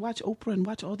 you know how you watch Oprah and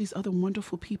watch all these other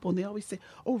wonderful people, and they always say,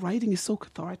 oh, writing is so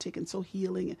cathartic and so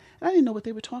healing. And I didn't know what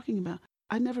they were talking about.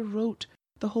 I never wrote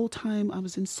the whole time I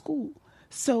was in school.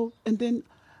 So, and then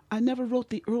I never wrote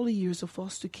the early years of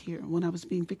foster care when I was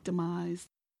being victimized.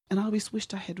 And I always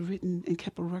wished I had written and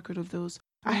kept a record of those.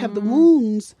 I have the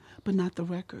wounds, but not the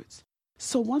records.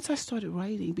 So once I started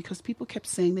writing, because people kept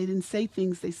saying they didn't say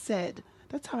things they said,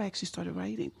 that's how I actually started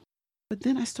writing. But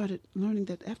then I started learning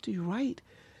that after you write,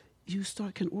 you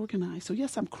can organize. So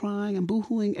yes, I'm crying, I'm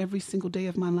boo-hooing every single day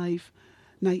of my life,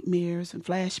 nightmares and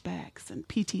flashbacks and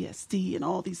PTSD and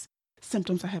all these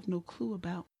symptoms I have no clue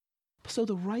about. So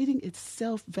the writing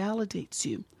itself validates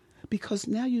you, because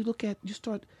now you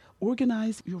start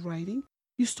organize your writing,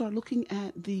 you start looking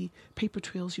at the paper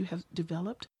trails you have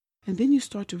developed, and then you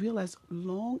start to realize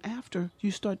long after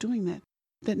you start doing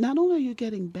that not only are you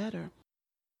getting better,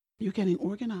 you're getting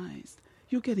organized,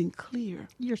 you're getting clear.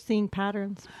 You're seeing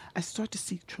patterns. I start to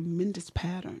see tremendous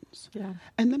patterns. Yeah.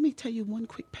 And let me tell you one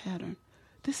quick pattern.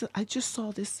 I just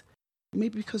saw this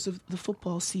maybe because of the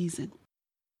football season.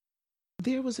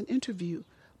 There was an interview,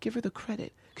 give her the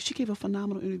credit, because she gave a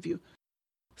phenomenal interview.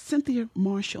 Cynthia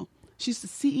Marshall, she's the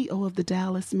CEO of the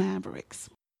Dallas Mavericks.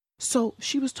 So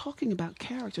she was talking about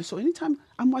character. So anytime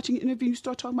I'm watching an interview, you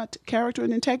start talking about character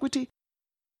and integrity,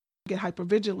 I get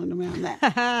hypervigilant around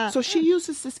that. So she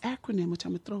uses this acronym, which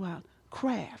I'm going to throw out,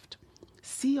 CRAFT,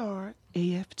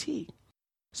 C-R-A-F-T.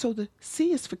 So the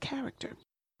C is for character,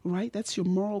 right? That's your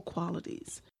moral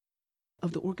qualities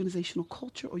of the organizational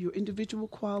culture or your individual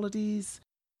qualities.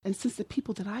 And since the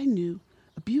people that I knew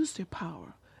abused their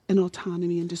power and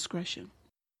autonomy and discretion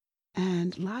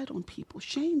and lied on people,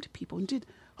 shamed people, and did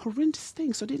horrendous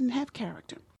things, so they didn't have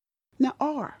character. Now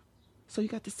R, so you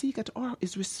got the C, you got the R,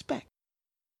 is respect.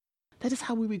 That is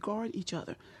how we regard each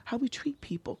other, how we treat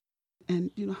people,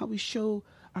 and how we show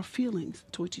our feelings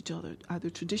towards each other, either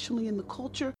traditionally in the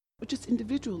culture or just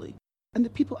individually. And the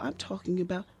people I'm talking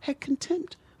about had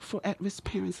contempt for at-risk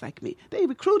parents like me. They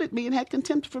recruited me and had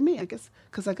contempt for me, I guess,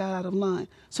 because I got out of line.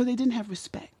 So they didn't have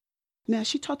respect. Now,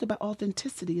 she talked about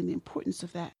authenticity and the importance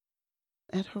of that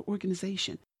at her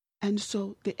organization. And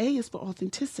so the A is for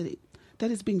authenticity. That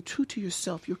is being true to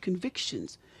yourself, your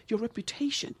convictions, your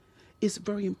reputation is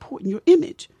very important. Your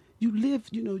image, you live,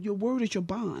 your word is your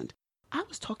bond. I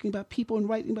was talking about people and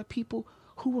writing about people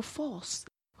who were false,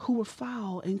 who were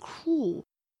foul and cruel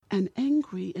and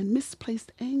angry and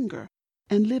misplaced anger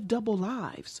and lived double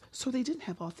lives. So they didn't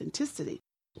have authenticity.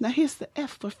 Now here's the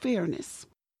F for fairness.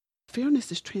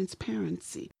 Fairness is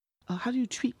transparency. How do you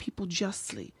treat people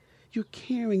justly? You're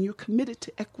caring, you're committed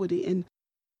to equity and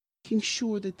making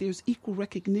sure that there's equal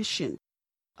recognition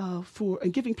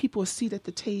and giving people a seat at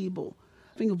the table,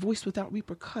 having a voice without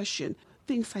repercussion,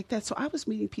 things like that. So I was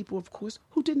meeting people, of course,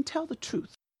 who didn't tell the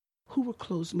truth, who were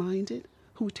closed-minded,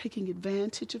 who were taking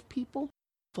advantage of people,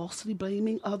 falsely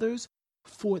blaming others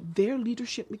for their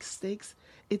leadership mistakes,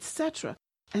 etc.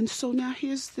 And so now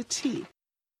here's the T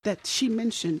that she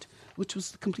mentioned, which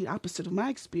was the complete opposite of my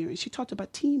experience. She talked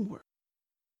about teamwork.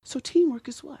 So teamwork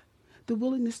is what? The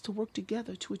willingness to work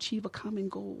together to achieve a common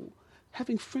goal,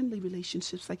 having friendly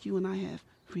relationships like you and I have,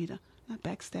 Rita, not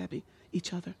backstabbing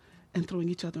each other and throwing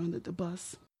each other under the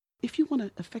bus. If you want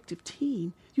an effective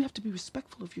team, you have to be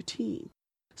respectful of your team.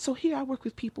 So here I work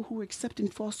with people who are accepting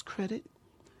false credit.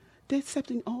 They're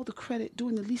accepting all the credit,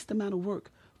 doing the least amount of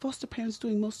work. Foster parents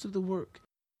doing most of the work.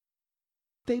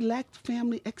 They lack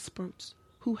family experts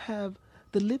who have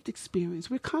the lived experience.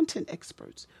 We're content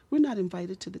experts. We're not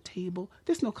invited to the table.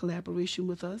 There's no collaboration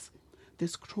with us.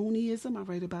 There's cronyism. I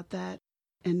write about that.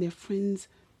 And their friends,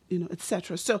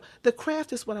 etc. So the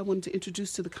craft is what I wanted to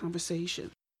introduce to the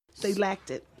conversation. They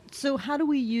lacked it. So how do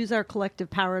we use our collective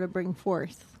power to bring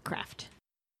forth craft?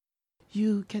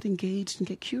 You get engaged and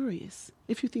get curious.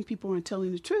 If you think people aren't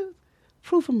telling the truth,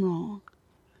 prove them wrong.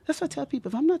 That's what I tell people.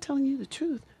 If I'm not telling you the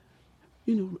truth,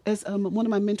 as one of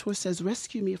my mentors says,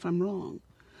 rescue me if I'm wrong.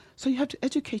 So you have to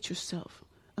educate yourself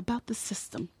about the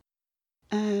system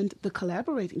and the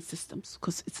collaborating systems,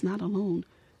 because it's not alone.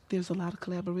 There's a lot of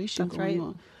collaboration going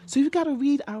on. So you've got to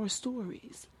read our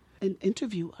stories and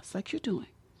interview us like you're doing.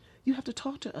 You have to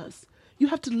talk to us. You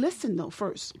have to listen, though,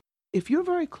 first. If you're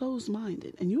very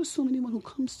closed-minded and you assume anyone who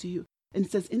comes to you and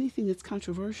says anything that's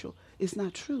controversial is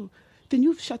not true, then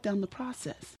you've shut down the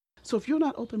process. So if you're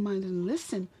not open-minded and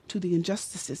listen to the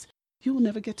injustices, you will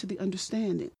never get to the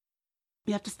understanding.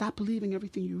 You have to stop believing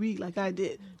everything you read like I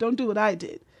did. Don't do what I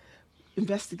did.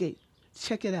 Investigate.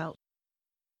 Check it out.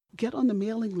 Get on the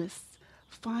mailing lists.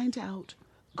 Find out.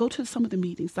 Go to some of the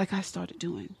meetings like I started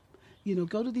doing.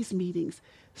 Go to these meetings.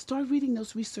 Start reading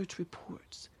those research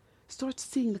reports. Start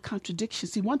seeing the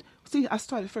contradictions. I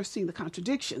started first seeing the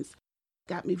contradictions.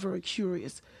 Got me very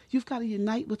curious. You've got to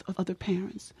unite with other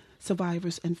parents,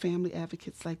 survivors, and family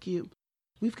advocates like you.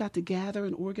 We've got to gather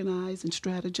and organize and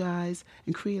strategize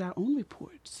and create our own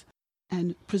reports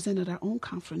and present at our own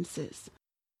conferences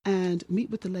and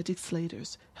meet with the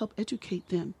legislators, help educate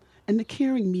them, and the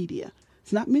caring media.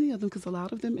 It's not many of them, because a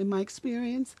lot of them, in my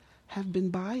experience, have been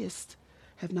biased,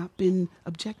 have not been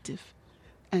objective,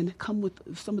 and come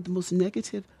with some of the most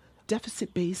negative,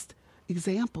 deficit-based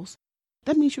examples.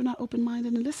 That means you're not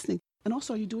open-minded and listening. And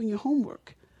also, are you doing your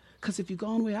homework? Because if you've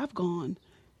gone where I've gone,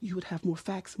 you would have more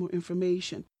facts, more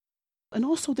information. And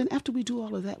also, then after we do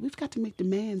all of that, we've got to make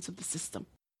demands of the system.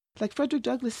 Like Frederick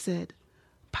Douglass said,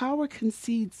 power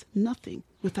concedes nothing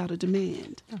without a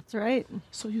demand. That's right.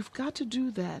 So you've got to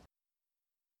do that.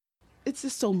 It's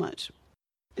just so much.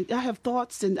 I have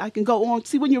thoughts and I can go on.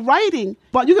 See, when you're writing,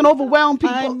 but you can overwhelm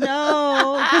people. I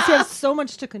know, because you have so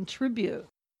much to contribute.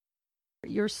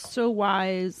 You're so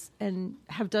wise and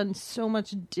have done so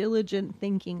much diligent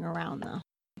thinking around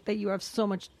that you have so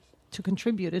much to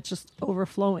contribute. It's just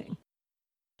overflowing.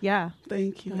 Yeah.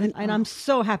 Thank you. And I'm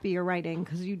so happy you're writing,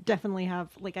 because you definitely have,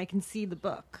 I can see the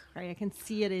book, right? I can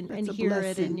see it and hear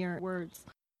it in your words.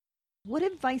 What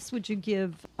advice would you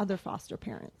give other foster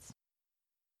parents?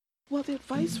 Well, the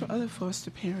advice for other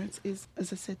foster parents is,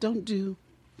 as I said, don't do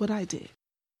what I did.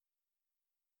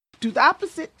 Do the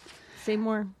opposite. Say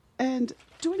more. And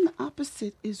doing the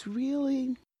opposite is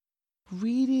really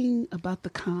reading about the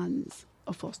cons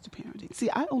of foster parenting. See,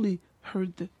 I only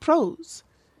heard the pros,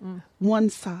 one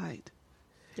side.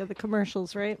 Yeah, the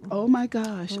commercials, right? Oh, my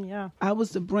gosh. Yeah. I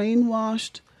was the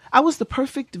brainwashed. I was the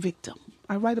perfect victim.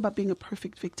 I write about being a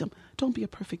perfect victim. Don't be a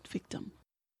perfect victim.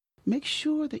 Make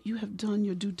sure that you have done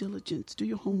your due diligence. Do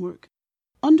your homework.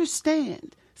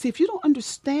 Understand. See, if you don't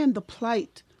understand the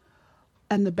plight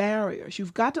and the barriers,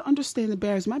 you've got to understand the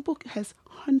barriers. My book has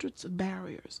hundreds of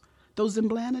barriers. Those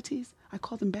Zimblanities, I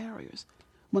call them barriers.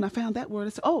 When I found that word, I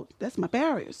said, oh, that's my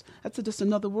barriers. That's just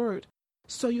another word.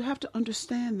 So you have to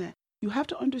understand that. You have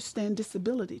to understand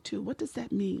disability, too. What does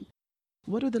that mean?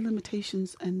 What are the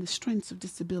limitations and the strengths of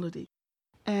disability?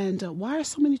 And why are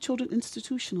so many children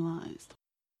institutionalized?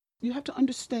 You have to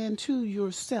understand, too,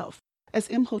 yourself. As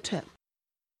Imhotep,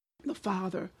 the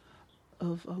father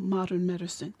of modern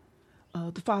medicine,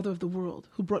 the father of the world,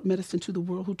 who brought medicine to the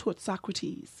world, who taught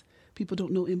Socrates. People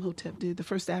don't know Imhotep did, the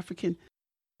first African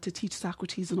to teach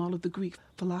Socrates and all of the Greek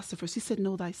philosophers. He said,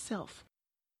 know thyself.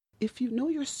 If you know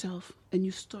yourself and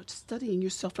you start studying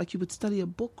yourself like you would study a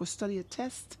book or study a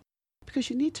test, because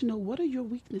you need to know, what are your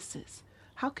weaknesses?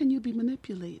 How can you be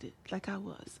manipulated like I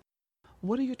was?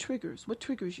 What are your triggers? What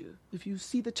triggers you? If you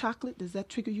see the chocolate, does that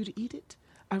trigger you to eat it?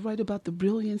 I write about the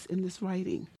brilliance in this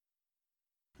writing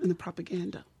and the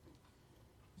propaganda.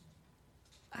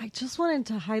 I just wanted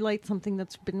to highlight something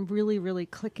that's been really, really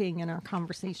clicking in our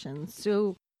conversations.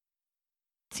 So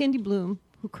Sandy Bloom,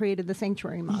 who created the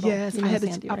Sanctuary model. Yes, I had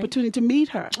Sandy, the opportunity to meet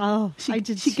her. Oh, I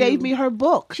did She too. gave me her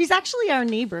book. She's actually our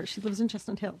neighbor. She lives in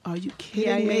Chestnut Hill. Are you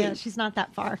kidding me? Yeah, she's not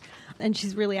that far. And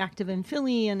she's really active in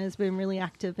Philly and has been really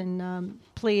active and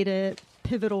played a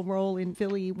pivotal role in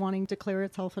Philly wanting to declare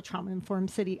itself a trauma-informed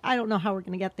city. I don't know how we're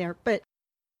going to get there, but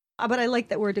I like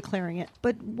that we're declaring it.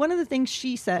 But one of the things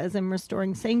she says in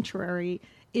Restoring Sanctuary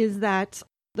is that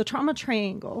the trauma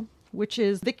triangle, which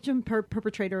is victim,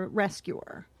 perpetrator,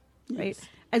 rescuer, right? Yes.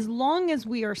 As long as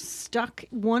we are stuck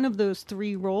one of those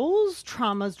three roles,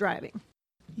 trauma's driving.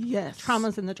 Yes.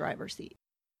 Trauma's in the driver's seat.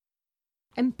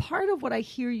 And part of what I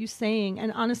hear you saying,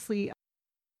 and honestly,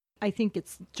 I think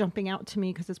it's jumping out to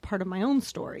me because it's part of my own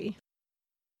story.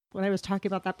 When I was talking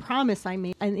about that promise I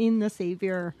made and in the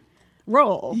savior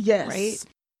role, Yes. right?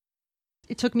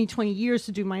 It took me 20 years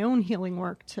to do my own healing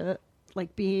work to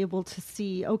be able to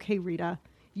see, okay, Rita,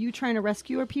 you trying to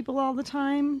rescue people all the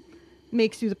time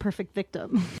makes you the perfect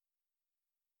victim.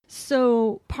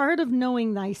 So part of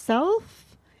knowing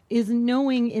thyself is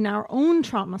knowing in our own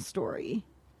trauma story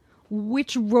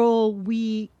which role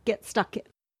we get stuck in.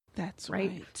 That's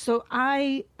right. So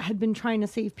I had been trying to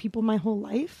save people my whole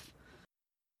life.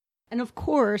 And of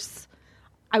course,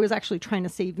 I was actually trying to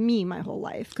save me my whole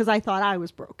life because I thought I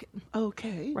was broken.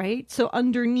 Okay. Right? So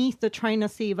underneath the trying to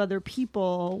save other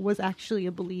people was actually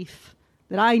a belief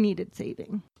that I needed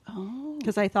saving. Oh,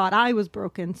 Because I thought I was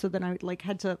broken, so then I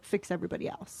had to fix everybody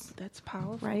else. that's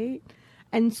powerful. Right?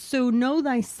 And so know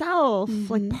thyself,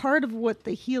 like part of what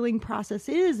the healing process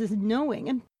is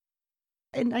knowing.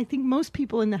 And I think most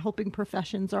people in the helping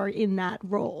professions are in that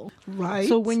role. Right.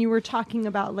 So when you were talking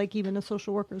about like even a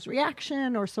social worker's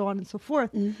reaction or so on and so forth,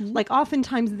 like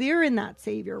oftentimes they're in that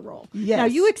savior role. Yes. Now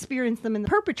you experience them in the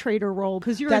perpetrator role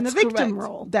because you're in the That's victim correct.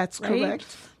 role. That's right?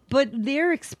 correct. But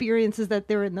their experience is that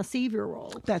they're in the savior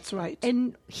role. That's right.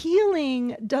 And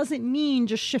healing doesn't mean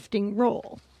just shifting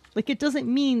role. Like it doesn't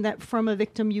mean that from a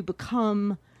victim you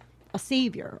become a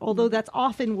savior, although that's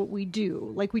often what we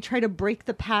do. Like we try to break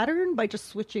the pattern by just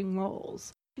switching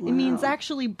roles. It means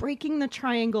actually breaking the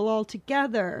triangle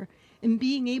altogether and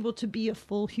being able to be a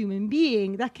full human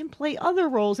being that can play other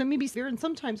roles. And maybe and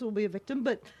sometimes we'll be a victim,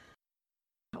 but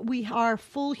we are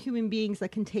full human beings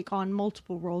that can take on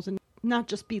multiple roles and not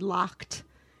just be locked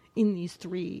in these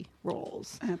 3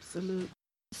 roles. Absolutely.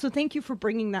 So thank you for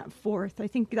bringing that forth. I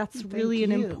think that's really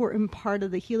an important part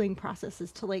of the healing process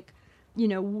is to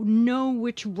know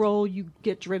which role you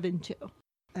get driven to.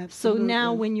 Absolutely. So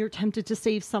now when you're tempted to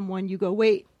save someone, you go,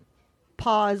 wait,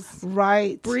 pause,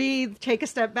 right. breathe, take a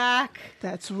step back.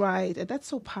 That's right. And that's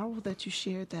so powerful that you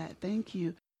shared that. Thank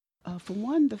you. For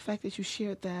one, the fact that you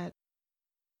shared that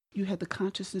you had the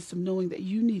consciousness of knowing that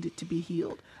you needed to be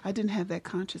healed. I didn't have that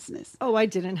consciousness. Oh, I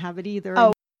didn't have it either.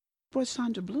 Oh, for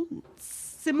Sandra Bloom.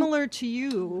 Similar to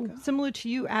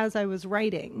you as I was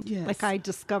writing. Yes. Like I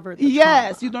discovered the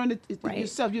Yes, trauma, you learned it right?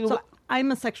 yourself. You know, So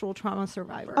I'm a sexual trauma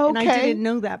survivor. Okay. And I didn't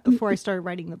know that before I started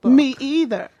writing the book. me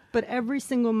either. But every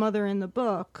single mother in the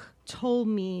book told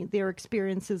me their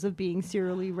experiences of being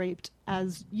serially raped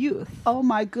as youth. Oh,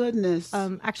 my goodness.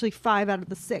 Actually, 5 out of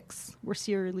the 6 were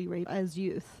serially raped as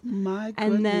youth. My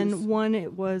goodness. And then one,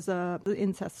 it was a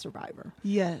incest survivor.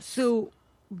 Yes. So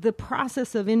the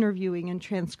process of interviewing and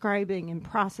transcribing and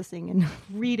processing and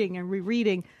reading and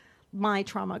rereading, my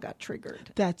trauma got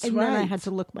triggered. That's and right. then I had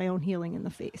to look my own healing in the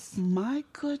face. My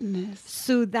goodness.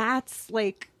 So that's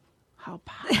like... How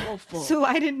powerful. So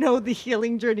I didn't know the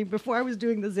healing journey before I was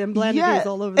doing the Zamblanades Yes,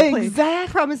 all over the place.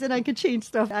 exactly. Promising I could change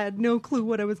stuff. I had no clue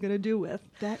what I was going to do with.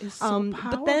 That is so powerful.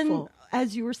 But then,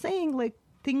 as you were saying, like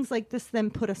things like this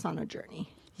then put us on a journey.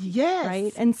 Yes.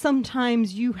 Right? And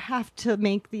sometimes you have to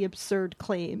make the absurd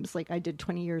claims like I did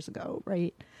 20 years ago,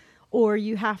 right? Or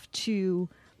you have to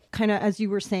kind of, as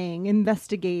you were saying,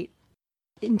 investigate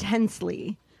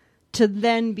intensely to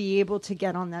then be able to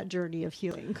get on that journey of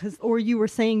healing. Or you were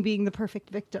saying being the perfect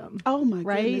victim. Oh, my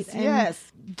right? goodness. And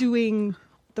yes. doing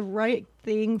the right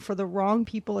thing for the wrong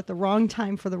people at the wrong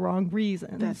time for the wrong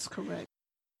reasons. That's correct.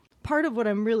 Part of what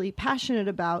I'm really passionate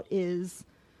about is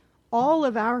all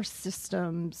of our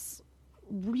systems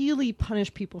really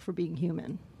punish people for being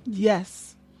human.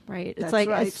 Yes. Right? It's That's like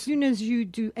right. as soon as you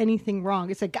do anything wrong,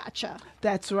 it's a gotcha.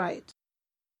 That's right.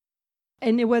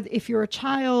 And if you're a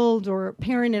child or a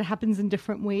parent, it happens in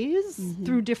different ways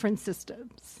through different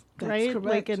systems. That's right?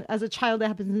 correct. Like as a child, that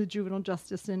happens in the juvenile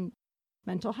justice and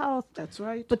mental health. That's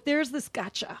right. But there's this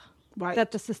gotcha right. that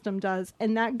the system does.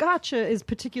 And that gotcha is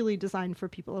particularly designed for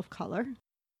people of color.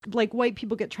 Like white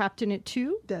people get trapped in it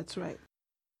too. That's right.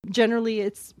 Generally,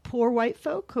 it's poor white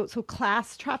folk, so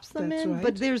class traps them That's in. right.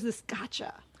 But there's this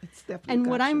gotcha. It's definitely And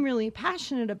what gotcha. I'm really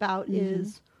passionate about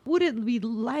is, would it be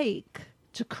like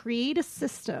to create a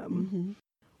system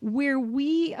where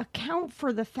we account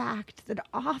for the fact that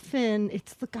often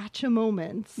it's the gotcha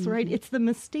moments, right? It's the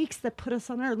mistakes that put us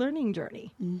on our learning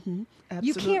journey. Absolutely.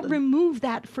 You can't remove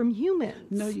that from humans.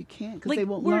 No, you can't, because Like, they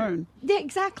won't we're- learn. Yeah,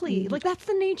 exactly. Like that's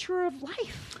the nature of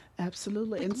life.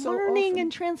 Absolutely. And so Learning often,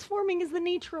 and transforming is the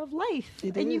nature of life.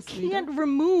 It and you is, Rita. can't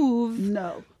remove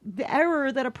no, the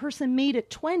error that a person made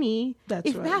at 20 That's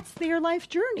if right. that's their life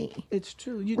journey. it's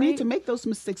true. You Right. need to make those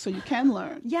mistakes so you can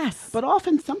learn. Yes. But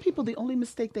often, some people, the only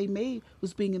mistake they made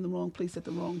was being in the wrong place at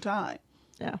the wrong time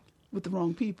yeah. with the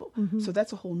wrong people. So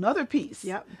that's a whole nother piece.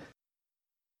 Yep.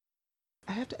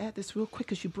 I have to add this real quick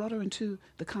because you brought her into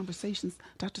the conversations,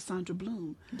 Dr. Sandra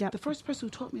Bloom. Yep. The first person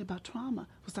who taught me about trauma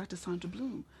was Dr. Sandra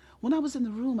Bloom. When I was in the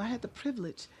room, I had the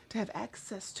privilege to have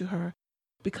access to her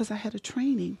because I had a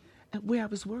training at where I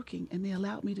was working, and they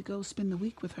allowed me to go spend the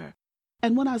week with her.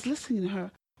 And when I was listening to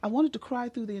her, I wanted to cry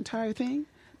through the entire thing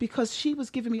because she was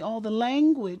giving me all the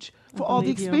language for all the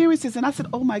believe you. experiences. And I said,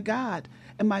 oh, my God.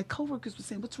 And my coworkers were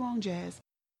saying, what's wrong, Jazz?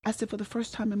 I said, for the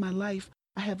first time in my life,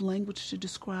 I have language to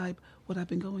describe what I've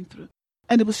been going through.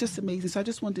 And it was just amazing. So I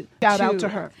just wanted to shout out to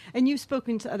her. And you've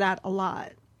spoken to that a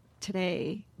lot.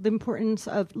 today, the importance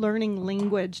of learning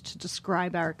language to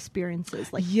describe our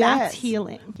experiences. Like, Yes. that's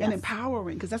healing. And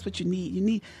empowering, because that's what you need. You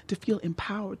need to feel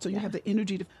empowered, so you have the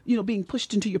energy to, being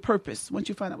pushed into your purpose once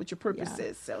you find out what your purpose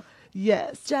is. So,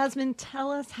 yes. Jasmine,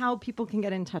 tell us how people can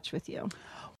get in touch with you.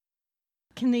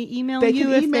 Can they email They you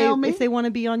can email me. if they want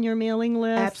to be on your mailing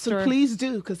list? Absolutely. Please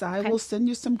do, because I will send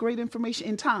you some great information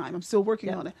in time. I'm still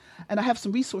working on it. And I have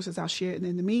some resources I'll share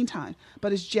in the meantime.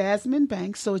 But it's Jasmine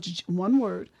Banks, so it's one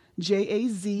word,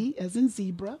 J-A-Z as in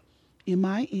zebra,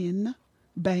 M-I-N,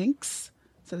 Banks,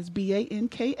 so it's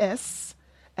B-A-N-K-S,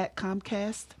 at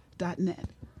Comcast.net.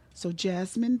 So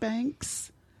Jasmine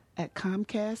Banks at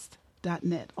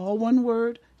Comcast.net. All one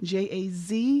word,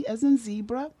 J-A-Z as in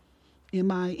zebra,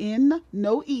 M-I-N,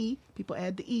 no E. People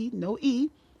add the E, no E.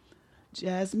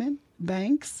 Jasmine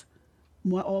Banks,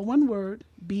 all one word,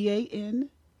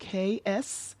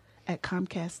 B-A-N-K-S at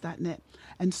Comcast.net.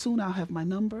 And soon I'll have my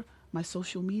number, my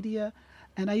social media,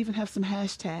 and I even have some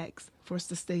hashtags for us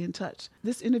to stay in touch.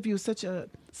 This interview is such a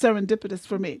serendipitous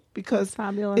for me because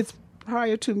it's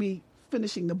prior to me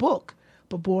finishing the book.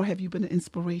 But boy, have you been an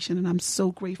inspiration, and I'm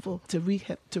so grateful to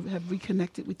have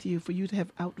reconnected with you, for you to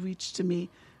have outreach to me,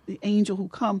 the angel who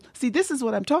come. See, this is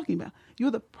what I'm talking about.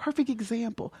 You're the perfect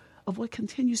example of what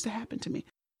continues to happen to me.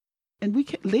 And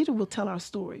later we'll tell our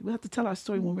story. We'll have to tell our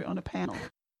story when we're on a panel.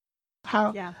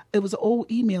 How it was an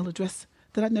old email address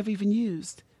that I never even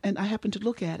used, and I happened to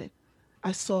look at it.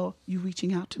 I saw you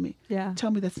reaching out to me. Yeah. Tell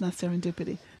me that's not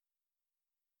serendipity.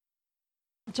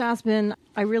 Jasmine,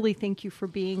 I really thank you for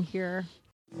being here.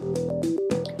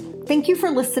 Thank you for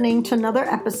listening to another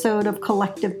episode of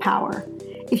Collective Power.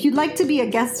 If you'd like to be a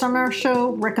guest on our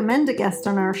show, recommend a guest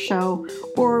on our show,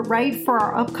 or write for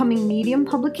our upcoming Medium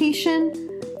publication,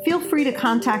 feel free to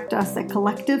contact us at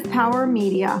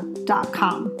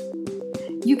collectivepowermedia.com.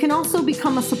 You can also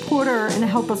become a supporter and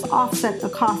help us offset the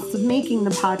costs of making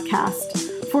the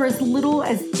podcast for as little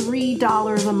as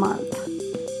 $3 a month.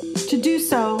 To do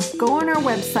so, go on our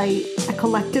website at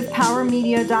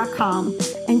collectivepowermedia.com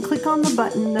and click on the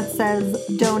button that says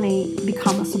Donate,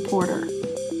 Become a Supporter.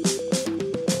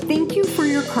 Thank you for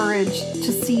your courage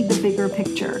to see the bigger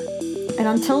picture. And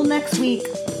until next week,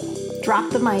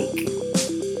 drop the mic.